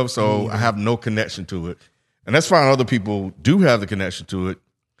that stuff, so I have no connection to it. And that's fine. Other people do have the connection to it.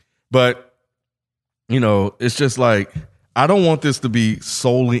 But, it's just like, I don't want this to be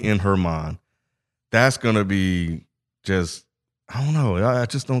solely in her mind. That's going to be just, I don't know. I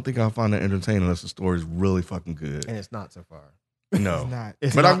just don't think I'll find that entertaining unless the story is really fucking good. And it's not so far. No.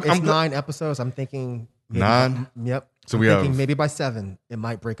 It's not. It's 9 episodes. I'm thinking. 9? Yep. So I'm thinking maybe by 7, it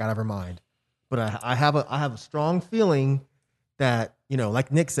might break out of her mind. But I have a strong feeling that,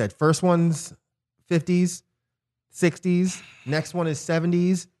 like Nick said, first one's 50s, 60s, next one is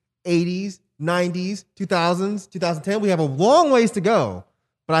 70s, 80s, 90s, 2000s, 2010. We have a long ways to go.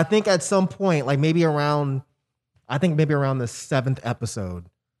 But I think at some point, like maybe around the 7th episode,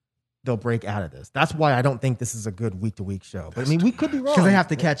 they'll break out of this. That's why I don't think this is a good week-to-week show. But I mean, we could be wrong. Because they have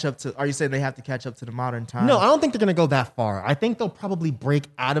to catch up to, are you saying they have to catch up to the modern time? No, I don't think they're going to go that far. I think they'll probably break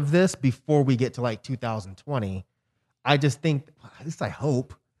out of this before we get to like 2020. I just think, at least I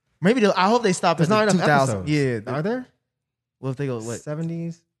hope. Maybe I hope they stop at not enough 2000. episodes. Yeah. Are there? Well, if they go, what?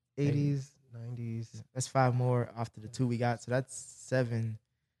 70s, 80s, 90s. That's 5 more after the 2 we got. So that's 7.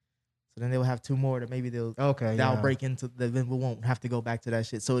 So then they'll have 2 more that maybe they'll break into. Then we won't have to go back to that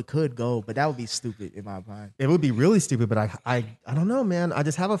shit. So it could go, but that would be stupid in my mind. It would be really stupid, but I don't know, man. I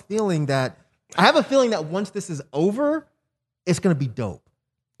just have a feeling that once this is over, it's gonna be dope.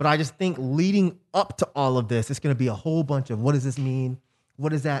 But I just think leading up to all of this, it's gonna be a whole bunch of what does this mean? What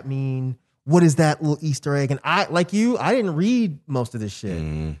does that mean? What is that little Easter egg? And I didn't read most of this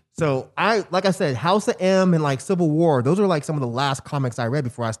shit. So like I said, House of M and like Civil War, those are like some of the last comics I read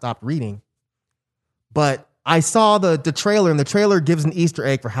before I stopped reading. But I saw the trailer, and the trailer gives an Easter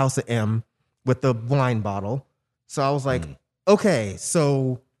egg for House of M with the wine bottle. So I was like, okay,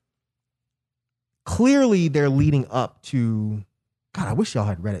 so clearly they're leading up to. God, I wish y'all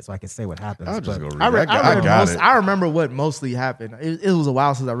had read it so I could say what happens. I'll just go read it. it. I remember what mostly happened. It was a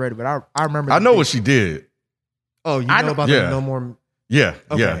while since I read it, but I remember. I know what she did. Oh, you know about the no more. Yeah,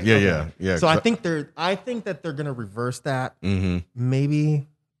 okay, yeah. So I think that they're gonna reverse that, maybe,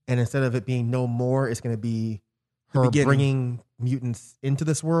 and instead of it being no more, it's going to be her bringing mutants into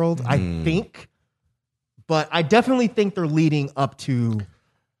this world. I think, but I definitely think they're leading up to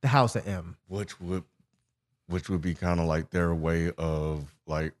the House of M, which would be kind of like their way of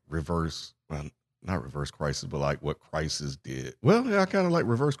like reverse, well, not reverse Crisis, but like what Crisis did. Well, yeah, I kind of like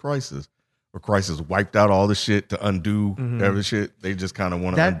reverse Crisis, where Crisis wiped out all the shit to undo every shit. They just kind of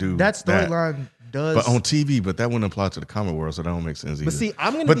want to undo that storyline. Does, but on TV, but that wouldn't apply to the comic world, so that don't make sense either. But see,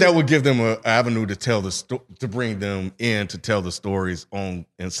 that would give them an avenue to tell to bring them in to tell the stories in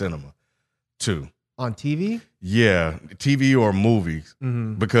cinema too. On TV? Yeah, TV or movies,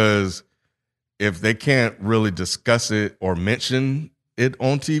 because if they can't really discuss it or mention it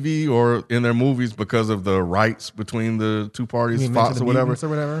on TV or in their movies because of the rights between the two parties, Fox or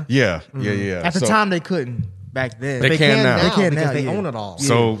whatever. Yeah. At the time, they couldn't. Back then, they can now. They can because now. They own it all.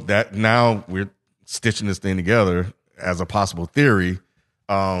 So that now we're stitching this thing together as a possible theory,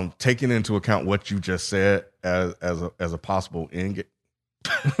 taking into account what you just said as a possible end game.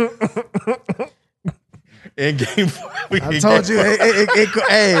 End game. I told you,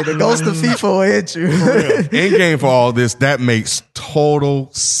 hey, the ghost of FIFA will hit you. End game for all this, that makes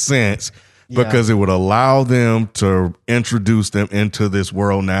total sense. Because it would allow them to introduce them into this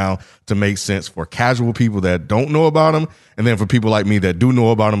world now to make sense for casual people that don't know about them. And then for people like me that do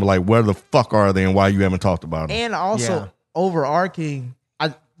know about them, like, where the fuck are they and why you haven't talked about them? And also overarching,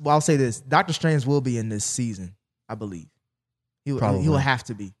 I'll say this, Doctor Strange will be in this season, I believe. He will have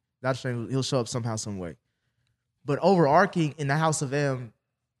to be. Doctor Strange, he'll show up somehow, some way. But overarching in the House of M,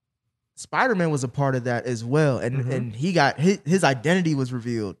 Spider-Man was a part of that as well. And he got his identity was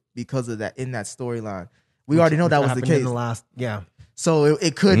revealed because of that in that storyline. We already know that was the case. In the last, So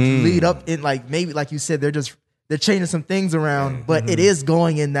it could lead up in like maybe like you said, they're changing some things around, but it is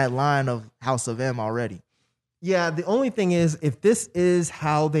going in that line of House of M already. Yeah, the only thing is if this is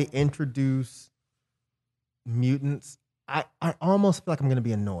how they introduce mutants, I almost feel like I'm gonna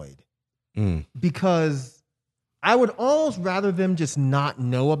be annoyed. Because I would almost rather them just not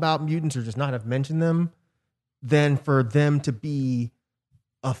know about mutants or just not have mentioned them than for them to be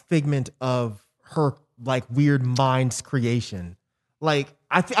a figment of her like weird mind's creation. Like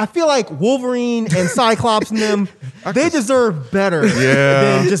I feel like Wolverine and Cyclops and them, they deserve better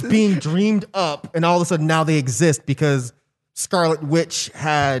than just being dreamed up and all of a sudden now they exist because Scarlet Witch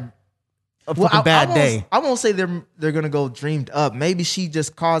had a fucking bad day. I won't say they're gonna go dreamed up. Maybe she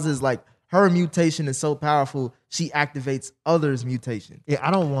just causes like her mutation is so powerful she activates others' mutation. Yeah,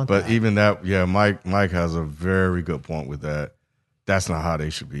 I don't want that. that. But even that, Mike has a very good point with that. That's not how they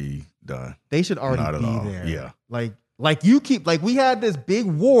should be done. They should already be there. Yeah. Like you keep, like we had this big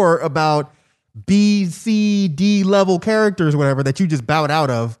war about B, C, D level characters or whatever that you just bowed out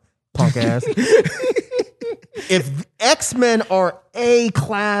of, punk ass. If X-Men are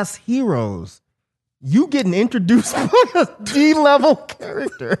A-class heroes, you getting introduced by a D-level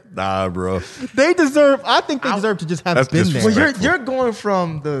character. Nah, bro. I think they deserve to just have been there. Well, you're going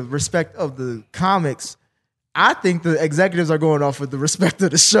from the respect of the comics. I think the executives are going off with the respect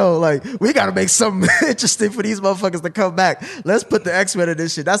of the show. Like, we got to make something interesting for these motherfuckers to come back. Let's put the X-Men in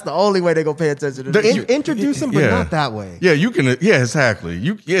this shit. That's the only way they're going to pay attention to this. Introduce them, but not that way. Yeah, you can. Yeah, exactly.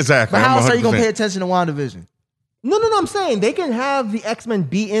 Exactly. But how else are you going to pay attention to WandaVision? No. I'm saying they can have the X-Men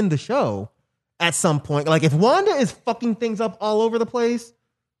be in the show at some point. Like, if Wanda is fucking things up all over the place,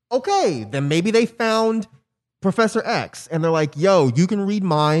 okay, then maybe they found Professor X and they're like, yo, you can read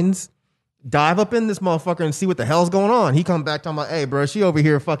minds. Dive up in this motherfucker and see what the hell's going on. He come back talking about, hey, bro, she over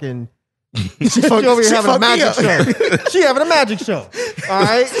here fucking... she over here having a magic show. She having a magic show. All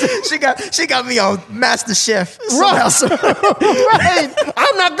right? She got me on Master Chef. Right.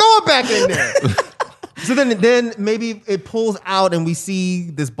 I'm not going back in there. So then maybe it pulls out and we see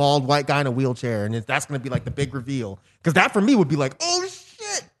this bald white guy in a wheelchair and that's going to be like the big reveal. Because that for me would be like, oh,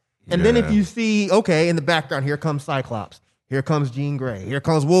 shit. And then if you see, okay, in the background, here comes Cyclops. Here comes Jean Grey. Here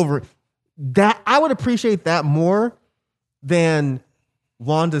comes Wolverine. That I would appreciate that more than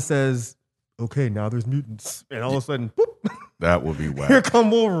Wanda says, okay, now there's mutants. And all of a sudden, boop. That would be whack. Here come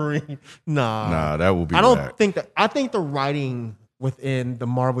Wolverine. Nah, that would be whack. I think the writing within the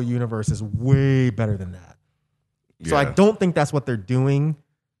Marvel universe is way better than that. So I don't think that's what they're doing.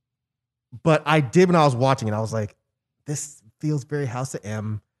 But I did when I was watching it. I was like, this feels very House of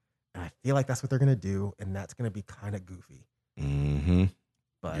M. And I feel like that's what they're going to do. And that's going to be kind of goofy. Mm-hmm.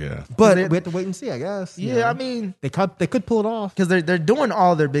 But we have to wait and see, I guess. Yeah, I mean, they could pull it off because they're doing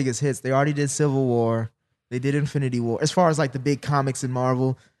all their biggest hits. They already did Civil War, they did Infinity War. As far as like the big comics in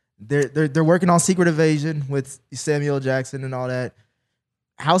Marvel, they're working on Secret Invasion with Samuel Jackson and all that.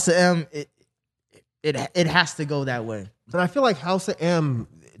 House of M, it has to go that way. But I feel like House of M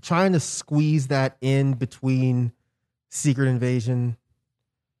trying to squeeze that in between Secret Invasion.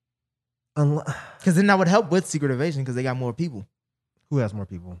 Because then that would help with Secret Invasion because they got more people. Who has more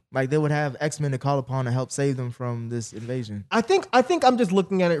people? Like they would have X-Men to call upon to help save them from this invasion. I think I'm just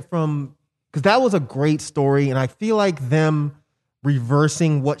looking at it from, because that was a great story, and I feel like them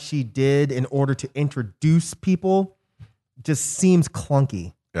reversing what she did in order to introduce people just seems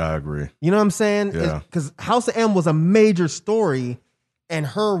clunky. Yeah, I agree. You know what I'm saying? Yeah. Because House of M was a major story, and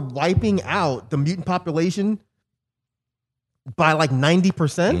her wiping out the mutant population by like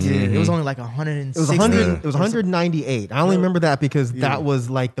 90%. Yeah, it was only like 160. It was 100. It was 198. I only remember that because that was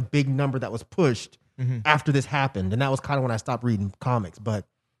like the big number that was pushed after this happened, and that was kind of when I stopped reading comics. But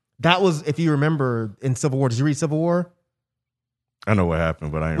that was, if you remember, in Civil War. Did you read Civil War? I know what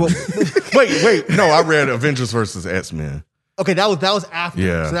happened, but I ain't wait. No, I read Avengers versus X-Men. Okay, that was after.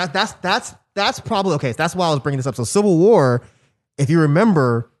 Yeah. So that's probably okay. So that's why I was bringing this up. So Civil War, if you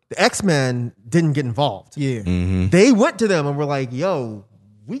remember, the X-Men didn't get involved. Yeah. Mm-hmm. They went to them and were like, yo,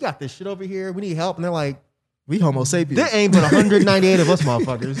 we got this shit over here. We need help. And they're like, we Homo sapiens. There ain't but 198 of us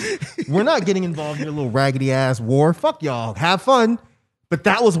motherfuckers. We're not getting involved in your little raggedy ass war. Fuck y'all. Have fun. But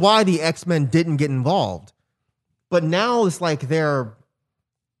that was why the X-Men didn't get involved. But now it's like they're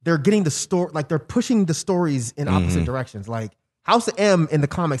getting the story, like they're pushing the stories in opposite directions. Like House of M in the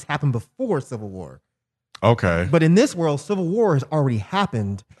comics happened before Civil War. Okay. But in this world, Civil War has already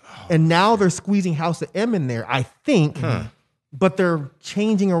happened. And now they're squeezing House of M in there, I think. But they're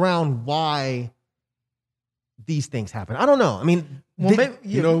changing around why these things happen. I don't know. I mean, maybe,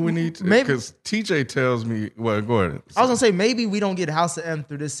 you know, we need to, because TJ tells me, well, go ahead. I was going to say, maybe we don't get House of M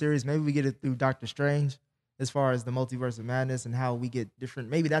through this series. Maybe we get it through Doctor Strange. As far as the multiverse of madness and how we get different,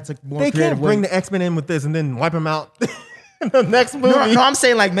 maybe that's a more creative way. They can't bring the X-Men in with this and then wipe them out in the next movie. No, I'm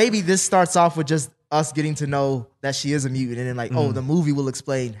saying like maybe this starts off with just us getting to know that she is a mutant, and then like, oh, the movie will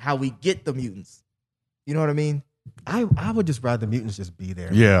explain how we get the mutants. You know what I mean? I would just rather the mutants just be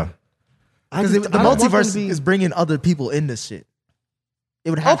there. Yeah, because the multiverse is bringing other people in this shit. It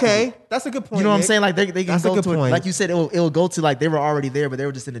would have to be. That's a good point. You know what I'm saying? Like they can that's go a good to point. Like you said, it'll go to like they were already there, but they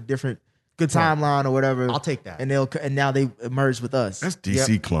were just in a different timeline or whatever. I'll take that. And now they merged with us. That's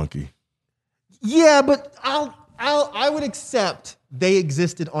DC clunky. Yeah, but I would accept they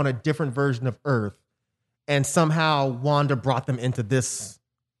existed on a different version of Earth, and somehow Wanda brought them into this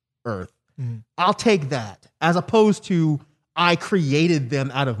Earth. I'll take that as opposed to I created them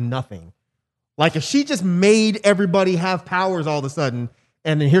out of nothing. Like if she just made everybody have powers all of a sudden,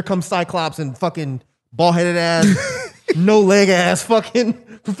 and then here comes Cyclops and fucking bald-headed ass, no leg ass fucking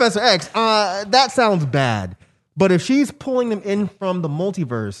Professor X. That sounds bad. But if she's pulling them in from the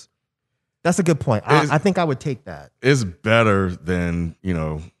multiverse, that's a good point. I think I would take that. It's better than,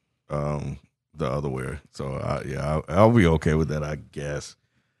 the other way. So I'll be okay with that, I guess.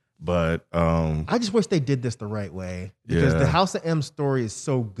 But I just wish they did this the right way, because the House of M story is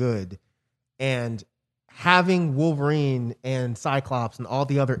so good, and having Wolverine and Cyclops and all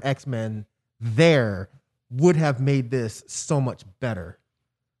the other X-Men there would have made this so much better.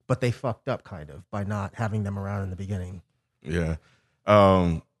 But they fucked up kind of by not having them around in the beginning. Yeah.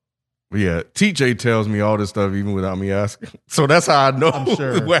 TJ tells me all this stuff even without me asking. So that's how I know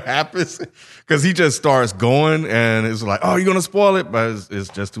what happens. Because he just starts going and it's like, oh, you're going to spoil it? But it's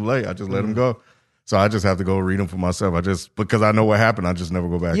just too late. I just let him go. So I just have to go read them for myself. Because I know what happened, I just never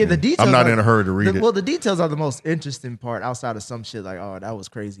go back. Yeah, the details. I'm not in a hurry to read it. Well, the details are the most interesting part outside of some shit like, oh, that was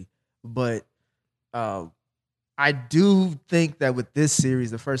crazy. But I do think that with this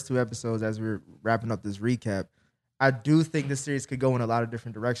series, the first 2 episodes, as we're wrapping up this recap, I do think this series could go in a lot of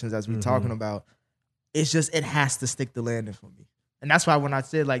different directions as we're talking about. It's just, it has to stick the landing for me. And that's why when I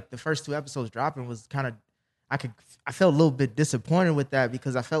said like the first 2 episodes dropping was kind of, I felt a little bit disappointed with that,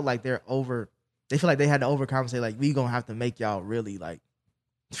 because I felt like they feel like they had to overcompensate. Like, we gonna have to make y'all really like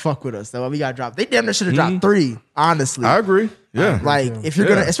fuck with us. So we got dropped. They damn near should have dropped 3, honestly. I agree. Yeah. Like if you're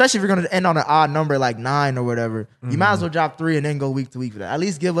gonna, especially if you're gonna end on an odd number like 9 or whatever, you might as well drop 3 and then go week to week for that. At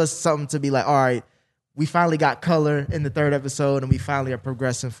least give us something to be like, all right, we finally got color in the 3rd episode and we finally are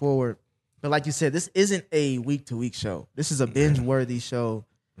progressing forward. But like you said, this isn't a week to week show. This is a binge worthy show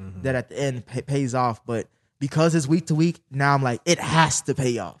that at the end pays off. But because it's week to week, now I'm like, it has to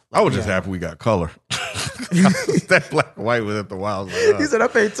pay off. Like, I was just happy we got color. That black and white was at the wild. Like, he said, I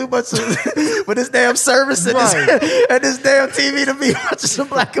paid too much for this damn service and this damn TV to be watching some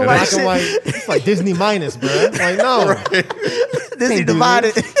black and white shit. White, it's like Disney minus, bro. Like, no. Disney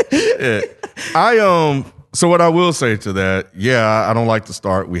divided. Yeah. So what I will say to that, I don't like the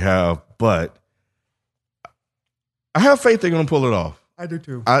start we have, but I have faith they're going to pull it off. I do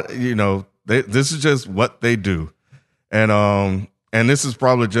too. This is just what they do. And And this is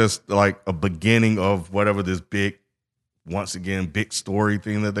probably just like a beginning of whatever this big story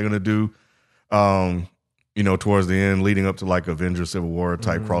thing that they're going to do. Towards the end, leading up to like Avengers Civil War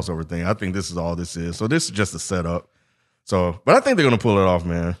type crossover thing. I think this is all this is. So this is just a setup. So, but I think they're going to pull it off,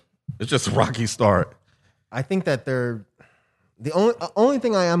 man. It's just a rocky start. I think that the only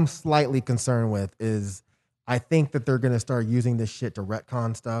thing I am slightly concerned with is I think that they're going to start using this shit to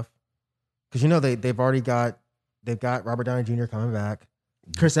retcon stuff. Because they've got Robert Downey Jr. coming back.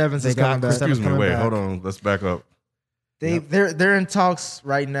 Chris Evans is coming back. Excuse me, wait, hold on. Let's back up. They're in talks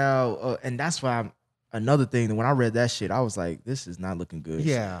right now, and that's why another thing that when I read that shit, I was like, this is not looking good.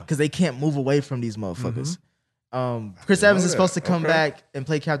 Yeah, because they can't move away from these motherfuckers. Chris Evans is supposed to come back and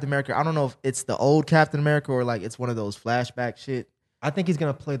play Captain America. I don't know if it's the old Captain America or like it's one of those flashback shit. I think he's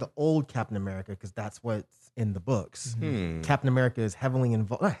gonna play the old Captain America because that's what's in the books. Captain America is heavily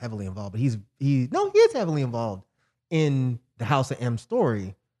involved, not heavily involved, but he is heavily involved in the House of M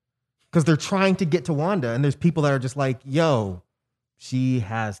story because they're trying to get to Wanda, and there's people that are just like, yo, she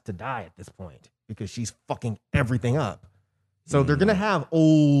has to die at this point because she's fucking everything up. So they're gonna have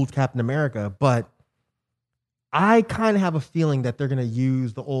old Captain America, but I kind of have a feeling that they're gonna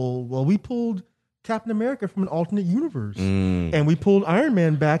use the old, well, we pulled Captain America from an alternate universe and we pulled Iron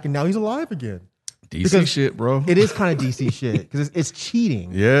Man back and now he's alive again. DC shit, bro. It is kind of DC shit because it's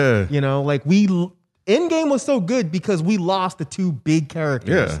cheating. Yeah. Like Endgame was so good because we lost the two big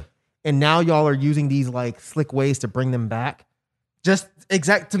characters. Yeah. And now y'all are using these like slick ways to bring them back. Just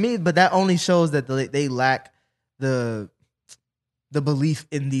exact to me, but that only shows that they lack the belief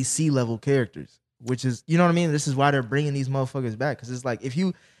in these C-level characters, which is, you know what I mean? This is why they're bringing these motherfuckers back. Because it's like, if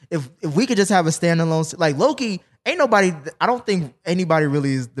we could just have a standalone, like Loki, I don't think anybody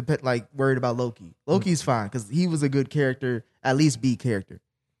really is worried about Loki. Loki's fine because he was a good character, at least B character.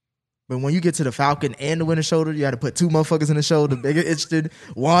 But when you get to the Falcon and the Winter Soldier, you got to put two motherfuckers in the show. The bigger interested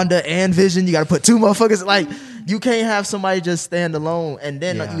Wanda and Vision, you got to put two motherfuckers. Like, you can't have somebody just stand alone. And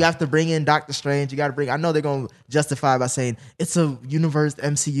then you have to bring in Doctor Strange. I know they're going to justify by saying it's a universe,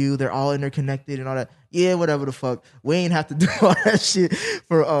 MCU. They're all interconnected and all that. Yeah, whatever the fuck. We ain't have to do all that shit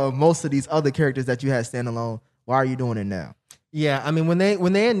for most of these other characters that you had stand alone. Why are you doing it now? Yeah, I mean, when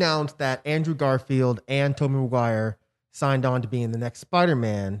they announced that Andrew Garfield and Tobey Maguire signed on to be in the next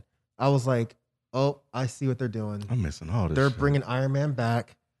Spider-Man, I was like, oh, I see what they're doing. I'm missing all this. They're shit. bringing Iron Man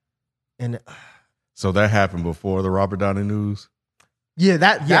back. And so that happened before the Robert Downey news? Yeah,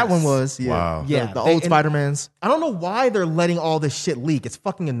 that one was. Yeah. Wow. Yeah, the old Spider-Mans. I don't know why they're letting all this shit leak. It's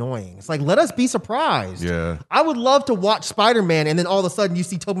fucking annoying. It's like, let us be surprised. Yeah. I would love to watch Spider-Man and then all of a sudden you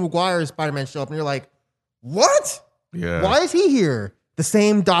see Tobey Maguire's Spider-Man show up and you're like, what? Yeah. Why is he here? The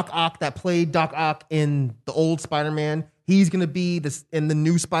same Doc Ock that played Doc Ock in the old Spider-Man. He's going to be in the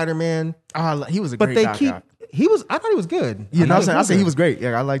new Spider-Man. He was a great Doc Ock. I thought he was good. Yeah, I said he was great.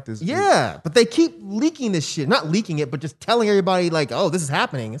 Yeah, I like this. Yeah, but they keep leaking this shit. Not leaking it, but just telling everybody like, "Oh, this is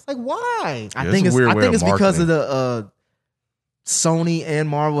happening." It's like, why? I think it's because of the Sony and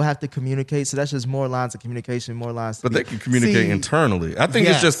Marvel have to communicate, so that's just more lines of communication, more lines. But they can communicate internally. I think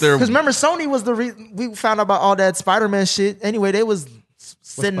it's just their. Because remember, Sony was the reason we found out about all that Spider-Man shit. Anyway, they was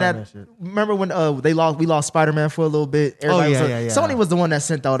sitting at. Remember when we lost Spider-Man for a little bit? Sony was the one that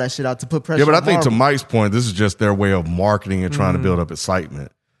sent all that shit out to put pressure. Yeah, but on I think Marvel. to Mike's point, this is just their way of marketing and trying to build up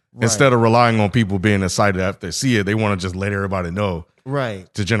excitement. Right. Instead of relying on people being excited after they see it, they want to just let everybody know.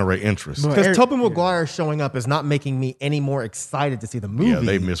 Right. To generate interest. Because Tobey Maguire showing up is not making me any more excited to see the movie. Yeah,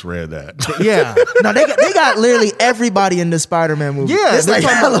 they misread that. Yeah. No, they got literally everybody in the Spider-Man movie. Yeah, it's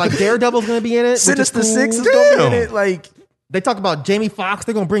like Daredevil's going to be in it. Sinister Six is going to be in it. Like, they talk about Jamie Foxx.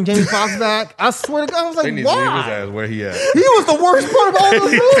 They're going to bring Jamie Foxx back. I swear to God, I was like, they need why? to leave his ass where he at. He was the worst part of all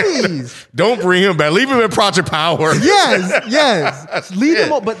those movies. Don't bring him back. Leave him in Project Power. Yes. Leave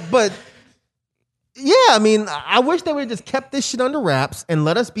him on. But yeah, I mean, I wish they would have just kept this shit under wraps and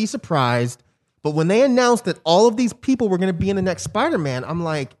let us be surprised. But when they announced that all of these people were going to be in the next Spider-Man, I'm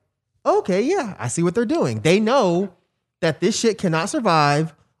like, okay, yeah, I see what they're doing. They know that this shit cannot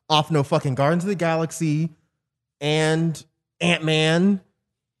survive off no fucking Guardians of the Galaxy and Ant-Man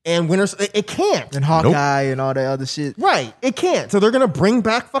and it can't. And Hawkeye and all that other shit. Right. It can't. So they're going to bring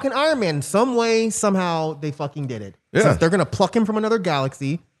back fucking Iron Man in some way, somehow they fucking did it. Yeah. Since they're going to pluck him from another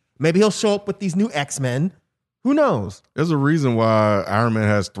galaxy. Maybe he'll show up with these new X-Men. Who knows? There's a reason why Iron Man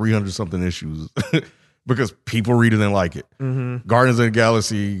has 300-something issues. Because people read it and like it. Mm-hmm. Guardians of the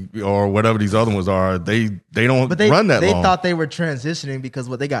Galaxy or whatever these other ones are, they don't run that long. They thought they were transitioning because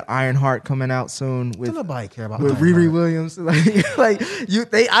they got Ironheart coming out soon with nobody care about with Riri Williams.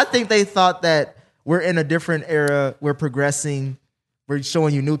 I think they thought that we're in a different era. We're progressing. We're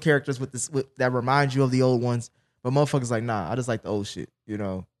showing you new characters that remind you of the old ones. But motherfuckers like, nah, I just like the old shit, you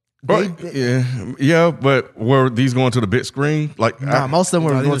know. Yeah, but were these going to the big screen? Like, nah, most of them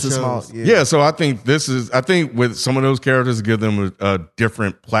were going to small. Yeah, so I think with some of those characters, give them a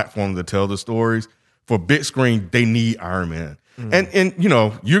different platform to tell the stories. For big screen, they need Iron Man, and you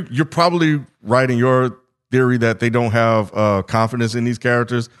know, you're probably right in your theory that they don't have confidence in these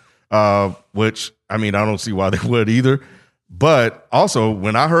characters, which I mean, I don't see why they would either. But also,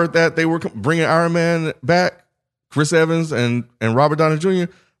 when I heard that they were bringing Iron Man back, Chris Evans and Robert Downey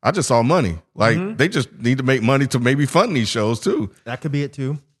Jr., I just saw money. Like they just need to make money to maybe fund these shows too. That could be it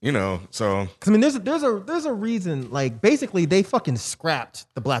too. You know, so I mean, there's a reason. Like basically, they fucking scrapped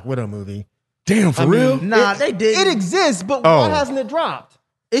the Black Widow movie. Damn, for real? Nah, they did. It exists, but why hasn't it dropped?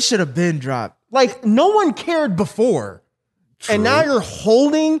 It should have been dropped. Like no one cared before, and now you're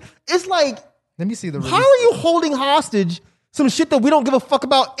holding. It's like, let me see the. How are you holding hostage some shit that we don't give a fuck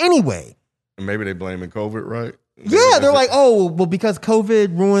about anyway? And maybe they blaming COVID, right? Yeah, they're like, oh, well, because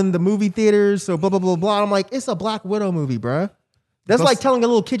COVID ruined the movie theaters, so blah, blah, blah, blah. I'm like, it's a Black Widow movie, bruh. That's like telling a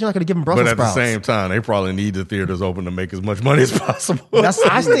little kid you're not going to give him Brussels sprouts. But at the same time, they probably need the theaters open to make as much money as possible.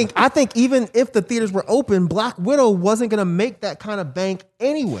 I think even if the theaters were open, Black Widow wasn't going to make that kind of bank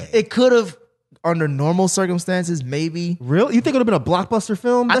anyway. It could have, under normal circumstances, maybe. Really? You think it would have been a blockbuster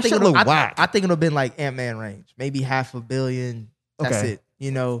film? That shit look whack. I think it would have been like Ant-Man range. Maybe $500 million. That's it.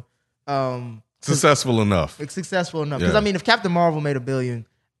 You know? Successful enough. It's successful enough. Because I mean, if Captain Marvel made $1 billion,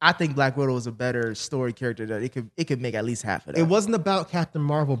 I think Black Widow was a better story character that it could make at least half of that. It wasn't about Captain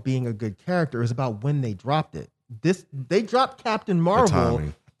Marvel being a good character. It was about when they dropped it. They dropped Captain Marvel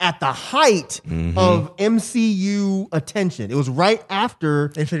at the height of MCU attention. It was right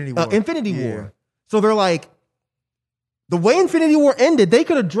after Infinity War. So they're like, the way Infinity War ended, they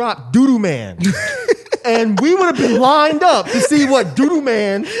could have dropped Doo-Doo Man. And we would have been lined up to see what Doo-Doo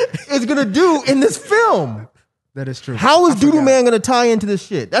Man is going to do in this film. That is true. How is Doo-Doo Man going to tie into this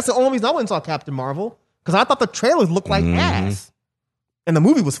shit? That's the only reason I went and saw Captain Marvel, because I thought the trailers looked like ass. And the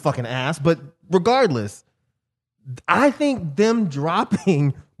movie was fucking ass. But regardless, I think them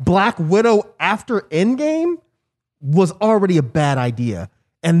dropping Black Widow after Endgame was already a bad idea.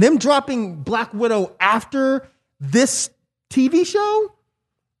 And them dropping Black Widow after this TV show,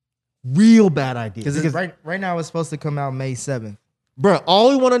 real bad idea. Because right now it's supposed to come out May 7th. Bro, all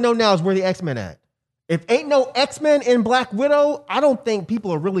we want to know now is where the X-Men at. If ain't no X-Men in Black Widow, I don't think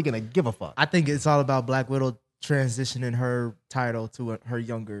people are really going to give a fuck. I think it's all about Black Widow transitioning her title to a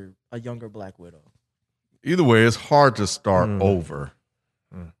younger Black Widow. Either way, it's hard to start over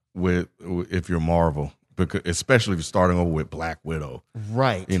with if you're Marvel, because especially if you're starting over with Black Widow.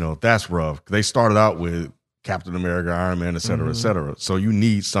 Right. You know, that's rough. They started out with Captain America, Iron Man, et cetera, et cetera. So you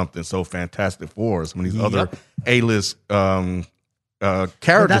need something so Fantastic Four when these other A-list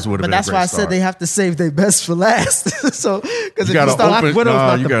characters would have been. But that's why I said they have to save their best for last. So because if you start Black Widow's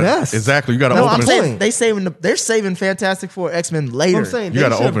not the best. Exactly, you got to open. I'm saying they're saving Fantastic Four, X-Men later. I'm saying they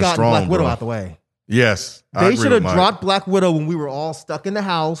should have gotten Black Widow out the way. Yes, they should have dropped Black Widow when we were all stuck in the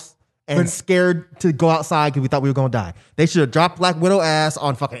house and scared to go outside because we thought we were going to die. They should have dropped Black Widow ass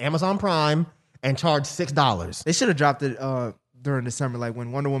on fucking Amazon Prime and charged $6. They should have dropped it during December, like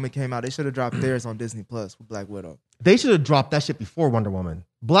when Wonder Woman came out. They should have dropped theirs on Disney Plus with Black Widow. They should have dropped that shit before Wonder Woman.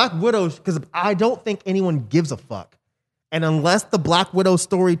 Black Widow, because I don't think anyone gives a fuck. And unless the Black Widow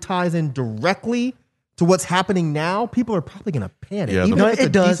story ties in directly to what's happening now, people are probably going to panic. Yeah, even if it's a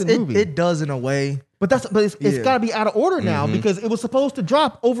decent movie. It does in a way. But it's got to be out of order now because it was supposed to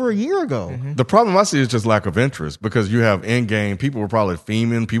drop over a year ago. The problem I see is just lack of interest, because you have Endgame. People were probably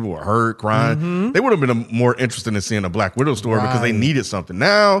theming. People were hurt, crying. They would have been more interested in seeing a Black Widow story because they needed something.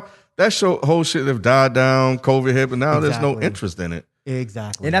 Now, that whole shit have died down. COVID hit, but now there's no interest in it.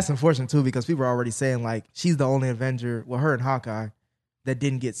 Exactly. And that's unfortunate, too, because people are already saying, like, she's the only Avenger, well, her and Hawkeye, that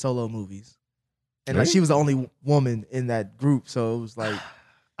didn't get solo movies. And like, she was the only woman in that group, so it was like...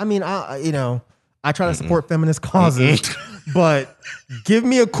 I mean, I try to support feminist causes, but give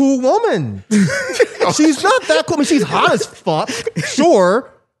me a cool woman. She's not that cool. I mean, she's hot as fuck.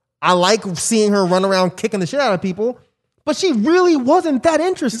 Sure. I like seeing her run around kicking the shit out of people, but she really wasn't that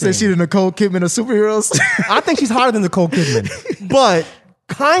interesting. You said she's the Nicole Kidman of superheroes? I think she's hotter than Nicole Kidman, but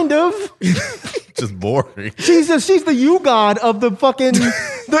kind of. Just boring. She's the you-god of the fucking,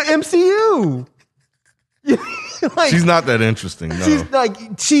 the MCU. Like, she's not that interesting.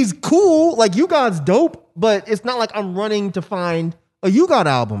 No. She's cool. Like, You God's dope, but it's not like I'm running to find a You God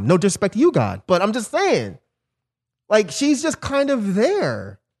album. No disrespect to You God, but I'm just saying, like, she's just kind of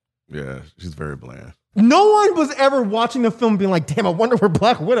there. Yeah, she's very bland. No one was ever watching the film being like, damn, I wonder where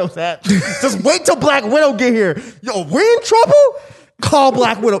Black Widow's at. Just wait till Black Widow get here. Yo, we're in trouble? Call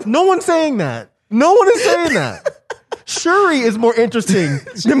Black Widow. No one's saying that. No one is saying that. Shuri is more interesting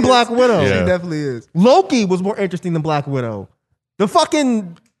than Black Widow. She definitely is. Loki was more interesting than Black Widow. The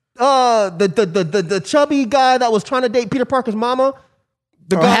fucking the chubby guy that was trying to date Peter Parker's mama.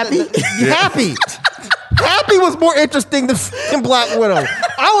 The guy Happy. Happy was more interesting than Black Widow.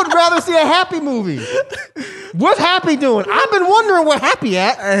 I would rather see a Happy movie. What's Happy doing? I've been wondering where Happy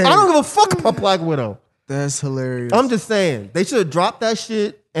at. I don't give a fuck about Black Widow. That's hilarious. I'm just saying. They should have dropped that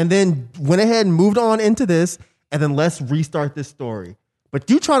shit and then went ahead and moved on into this, and then let's restart this story. But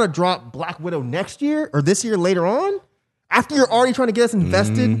you trying to drop Black Widow next year or this year later on? After you're already trying to get us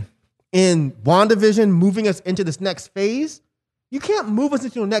invested in WandaVision, moving us into this next phase? You can't move us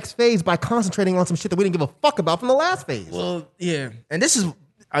into the next phase by concentrating on some shit that we didn't give a fuck about from the last phase. Well, yeah. And this is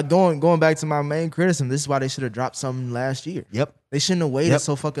going back to my main criticism. This is why they should have dropped something last year. Yep. They shouldn't have waited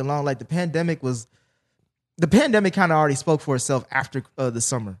so fucking long. Like the pandemic kind of already spoke for itself after the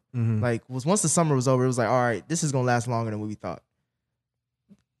summer. Like once the summer was over, it was like, all right, this is gonna last longer than what we thought.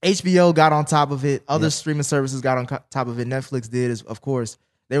 HBO got on top of it. Other streaming services got on top of it. Netflix did, of course.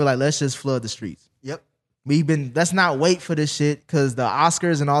 They were like, let's just flood the streets. Yep. Let's not wait for this shit because the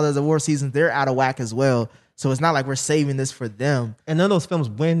Oscars and all those award seasons, they're out of whack as well. So it's not like we're saving this for them. And none of those films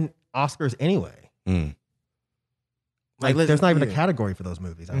win Oscars anyway. Like there's not even a category for those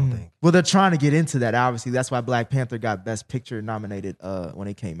movies, I don't think. Well, they're trying to get into that, obviously. That's why Black Panther got Best Picture nominated when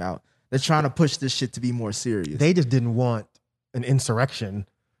it came out. They're trying to push this shit to be more serious. They just didn't want an insurrection.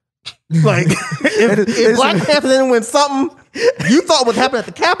 Like, if Black Panther didn't win something you thought was happening at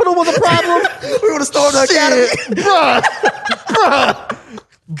the Capitol was a problem, we would have stormed the Academy. Bruh.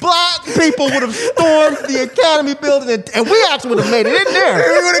 Black people would have stormed the Academy building and we actually would have made it in there.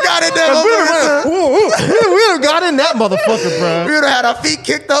 We would have got in there. We would have got in that motherfucker, bro. We would have had our feet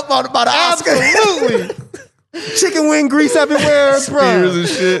kicked up by the Oscar. Absolutely. Chicken wing grease everywhere, bro. Spears and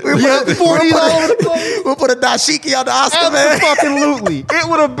shit. We put 40s all over the place. We'll put a dashiki on the Oscar, man. Absolutely. It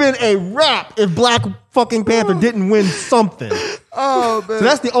would have been a wrap if Black fucking Panther didn't win something. Oh, man. So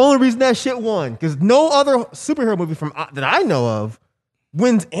that's the only reason that shit won. Because no other superhero movie that I know of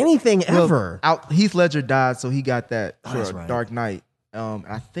wins anything ever. Heath Ledger died, so he got that for that's right. Dark Knight.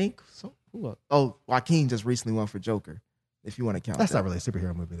 I think so. Who else? Oh, Joaquin just recently won for Joker. If you want to count, that's not really a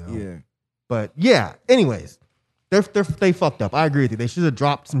superhero movie though. Yeah, but yeah. Anyways, they fucked up. I agree with you. They should have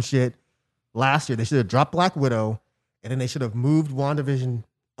dropped some shit last year. They should have dropped Black Widow, and then they should have moved WandaVision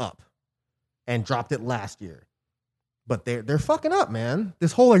up and dropped it last year. But they're fucking up, man.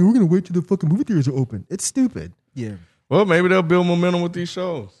 This whole like we're gonna wait till the fucking movie theaters are open. It's stupid. Yeah. Well, maybe they'll build momentum with these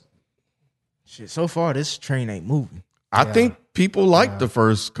shows. Shit, so far this train ain't moving. I think people like the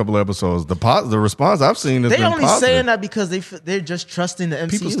first couple of episodes. The response I've seen has been only positive. saying that because they're just trusting the MCU.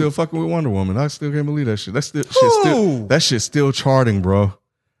 People still fucking with Wonder Woman. I still can't believe that shit. That shit's still charting, bro.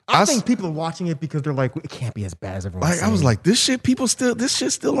 I think people are watching it because they're like, it can't be as bad as everyone. Like I was like, this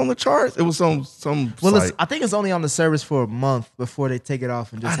shit's still on the charts. It was some. Well, I think it's only on the service for a month before they take it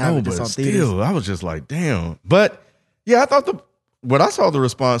off and just have it just on theaters. Still, I was just like, damn. But yeah, I thought what I saw the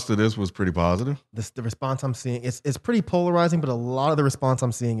response to this was pretty positive. The response I'm seeing it's pretty polarizing, but a lot of the response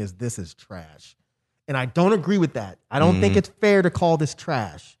I'm seeing is this is trash, and I don't agree with that. I don't think it's fair to call this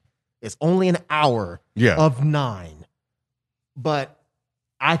trash. It's only an hour of 9, but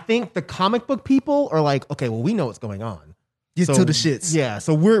I think the comic book people are like, okay, well, we know what's going on. Get to the shits. Yeah,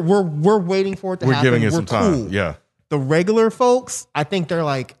 so we're waiting for it to happen. We're giving it some time. Cool. Yeah. The regular folks, I think they're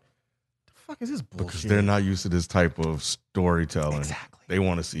like, the fuck is this bullshit? Because they're not used to this type of storytelling. Exactly. They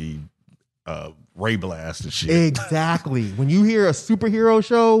want to see Ray Blast and shit. Exactly. When you hear a superhero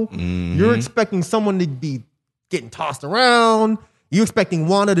show, you're expecting someone to be getting tossed around. You expecting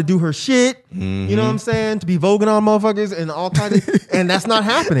Wanda to do her shit, you know what I'm saying? To be voguing on motherfuckers and all kinds of, and that's not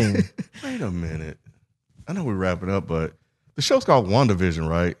happening. Wait a minute. I know we're wrapping up, but the show's called WandaVision,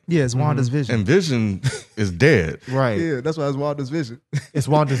 right? Yeah, it's Wanda's Vision. And Vision is dead. Right. Yeah, that's why it's Wanda's Vision. It's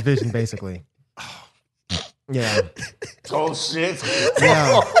Wanda's Vision, basically. Yeah. Oh, shit.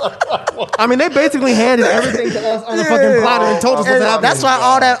 Yeah. I mean, they basically handed everything to us on the fucking platter and told us what's happening. That's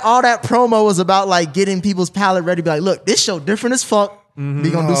why all that promo was about like getting people's palate ready. Be like, look, this show different as fuck.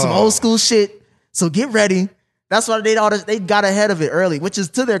 We gonna do some old school shit. So get ready. That's why they got ahead of it early, which is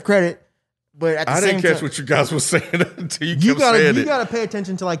to their credit. But at the I same didn't catch time, what you guys were saying until you kept saying it. You gotta pay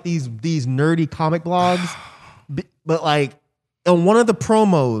attention to like these nerdy comic blogs. But like on one of the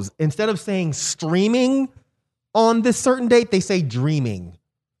promos, instead of saying streaming on this certain date, they say dreaming.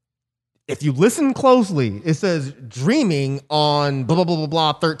 If you listen closely, it says dreaming on blah, blah, blah,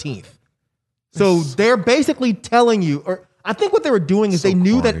 blah, blah, 13th. So they're basically telling you, or I think what they were doing is they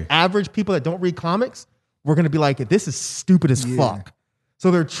knew that average people that don't read comics were going to be like, this is stupid as fuck. So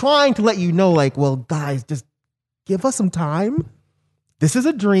they're trying to let you know, like, well, guys, just give us some time. This is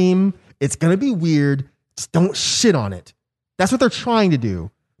a dream. It's going to be weird. Just don't shit on it. That's what they're trying to do.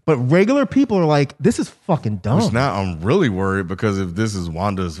 But regular people are like, this is fucking dumb. Which now I'm really worried because if this is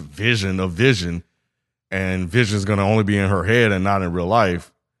Wanda's vision of Vision and Vision's going to only be in her head and not in real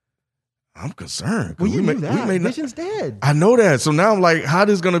life, I'm concerned. Well, you knew that. Vision's dead. I know that. So now I'm like, how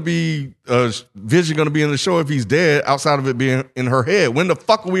is going to be Vision going to be in the show if he's dead outside of it being in her head? When the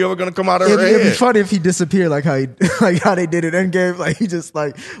fuck are we ever going to come out of her head? It'd be funny if he disappeared like how they did in Endgame. Like he just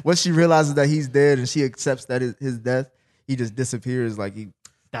like once she realizes that he's dead and she accepts that his death, he just disappears like he.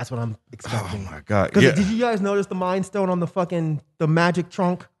 That's what I'm expecting. Oh my God. Because Yeah. did you guys notice the Mind Stone on the magic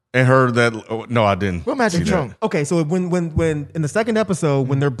trunk? And her that, no, I didn't. What magic see trunk? that. Okay, so when in the second episode,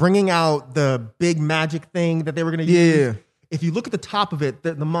 when they're bringing out the big magic thing that they were going to use, if you look at the top of it,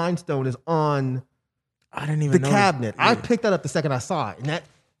 the Mind Stone is on I didn't even the know cabinet. Yeah. I picked that up the second I saw it.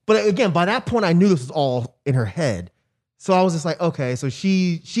 But again, by that point, I knew this was all in her head. So I was just like, okay, so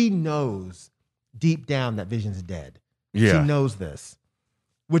she knows deep down that Vision's dead. Yeah. She knows this.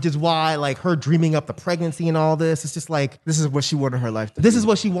 Which is why, like, her dreaming up the pregnancy and all this, it's just like... This is what she wanted her life to be. This is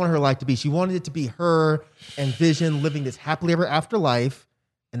what she wanted her life to be. She wanted it to be her and Vision living this happily ever after life,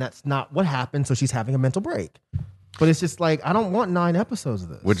 and that's not what happened, so she's having a mental break. But it's just like, I don't want 9 episodes of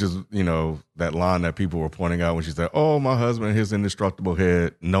this. Which is, that line that people were pointing out when she said, oh, my husband, his indestructible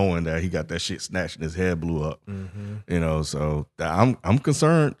head, knowing that he got that shit snatched and his head blew up. Mm-hmm. So I'm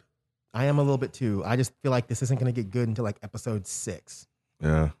concerned. I am a little bit too. I just feel like this isn't going to get good until like episode 6.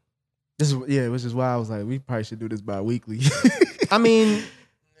 Yeah. Which is why I was like, we probably should do this bi-weekly. I mean,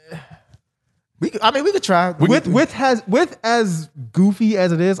 we could try. With as goofy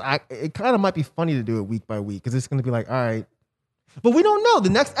as it is, it kind of might be funny to do it week by week because it's going to be like, all right. But we don't know.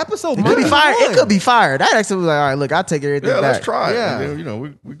 The next episode It might could be fire. It could be fire. That actually was like, all right, look, I'll take everything back. Let's try it. Yeah. And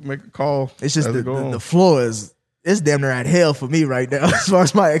then, we can make a call. It's just as we go the on. floor it's damn near at hell for me right now as far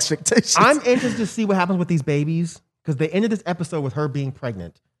as my expectations. I'm interested to see what happens with these babies because they ended this episode with her being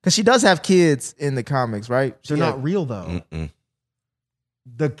pregnant. Because she does have kids in the comics, right? They're not real though.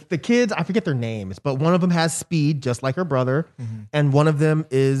 The kids, I forget their names, but one of them has speed, just like her brother, and one of them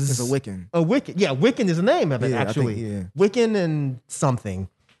is a Wiccan. A Wiccan, yeah, Wiccan is the name of it. Yeah, actually, I think, Wiccan and something.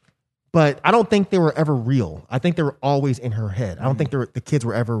 But I don't think they were ever real. I think they were always in her head. I don't think the kids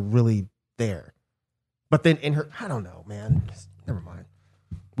were ever really there. But then in her, I don't know, man. Never mind.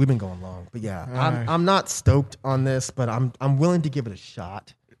 We've been going long, but yeah, I'm not stoked on this, but I'm willing to give it a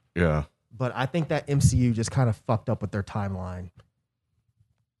shot. Yeah. But I think that MCU just kind of fucked up with their timeline.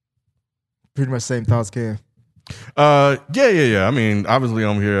 Pretty much same thoughts, Cam. Yeah. I mean, obviously,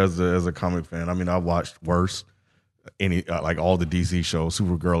 I'm here as a comic fan. I mean, I watched worse. Like all the DC shows.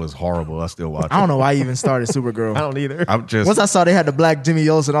 Supergirl is horrible. I still watch it. I don't know why I even started Supergirl. I don't either. Once I saw they had the black Jimmy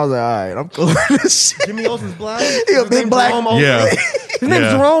Olsen, I was like, all right, I'm cool with this shit. Jimmy Olsen's black? He a big black. Yeah. His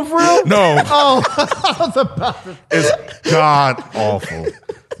name's Jerome for real? No. Oh, I was about to. It's god awful.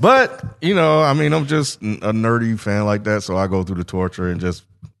 But, I mean, I'm just a nerdy fan like that, so I go through the torture and just,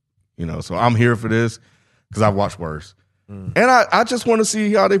 so I'm here for this because I've watched worse. And I just want to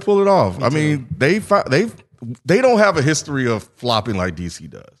see how they pull it off. I mean, they don't have a history of flopping like DC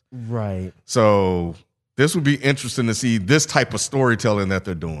does. Right. So this would be interesting to see this type of storytelling that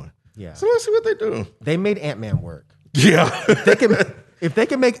they're doing. Yeah. So let's see what they do. They made Ant-Man work. Yeah. If they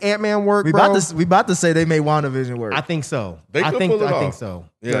can make Ant-Man work, we about to say they made WandaVision work. I think so. They could pull it I off. think so.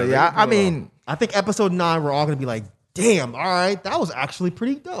 Yeah. I mean, I think episode 9 we're all gonna be like, damn, all right, that was actually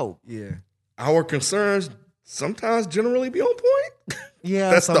pretty dope. Yeah. Our concerns sometimes generally be on point. Yeah.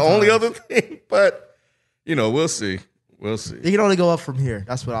 That's the only other thing. But, we'll see. We'll see. It can only go up from here.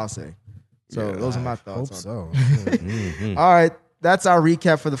 That's what I'll say. So those are my thoughts. Hope on so. All right. That's our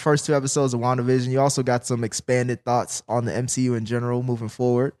recap for the first 2 episodes of WandaVision. You also got some expanded thoughts on the MCU in general moving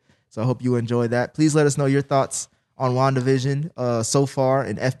forward. So I hope you enjoy that. Please let us know your thoughts on WandaVision so far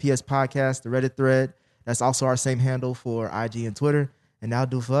in FPS Podcast, the Reddit thread. That's also our same handle for IG and Twitter. And that'll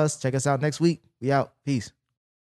do for us. Check us out next week. We out. Peace.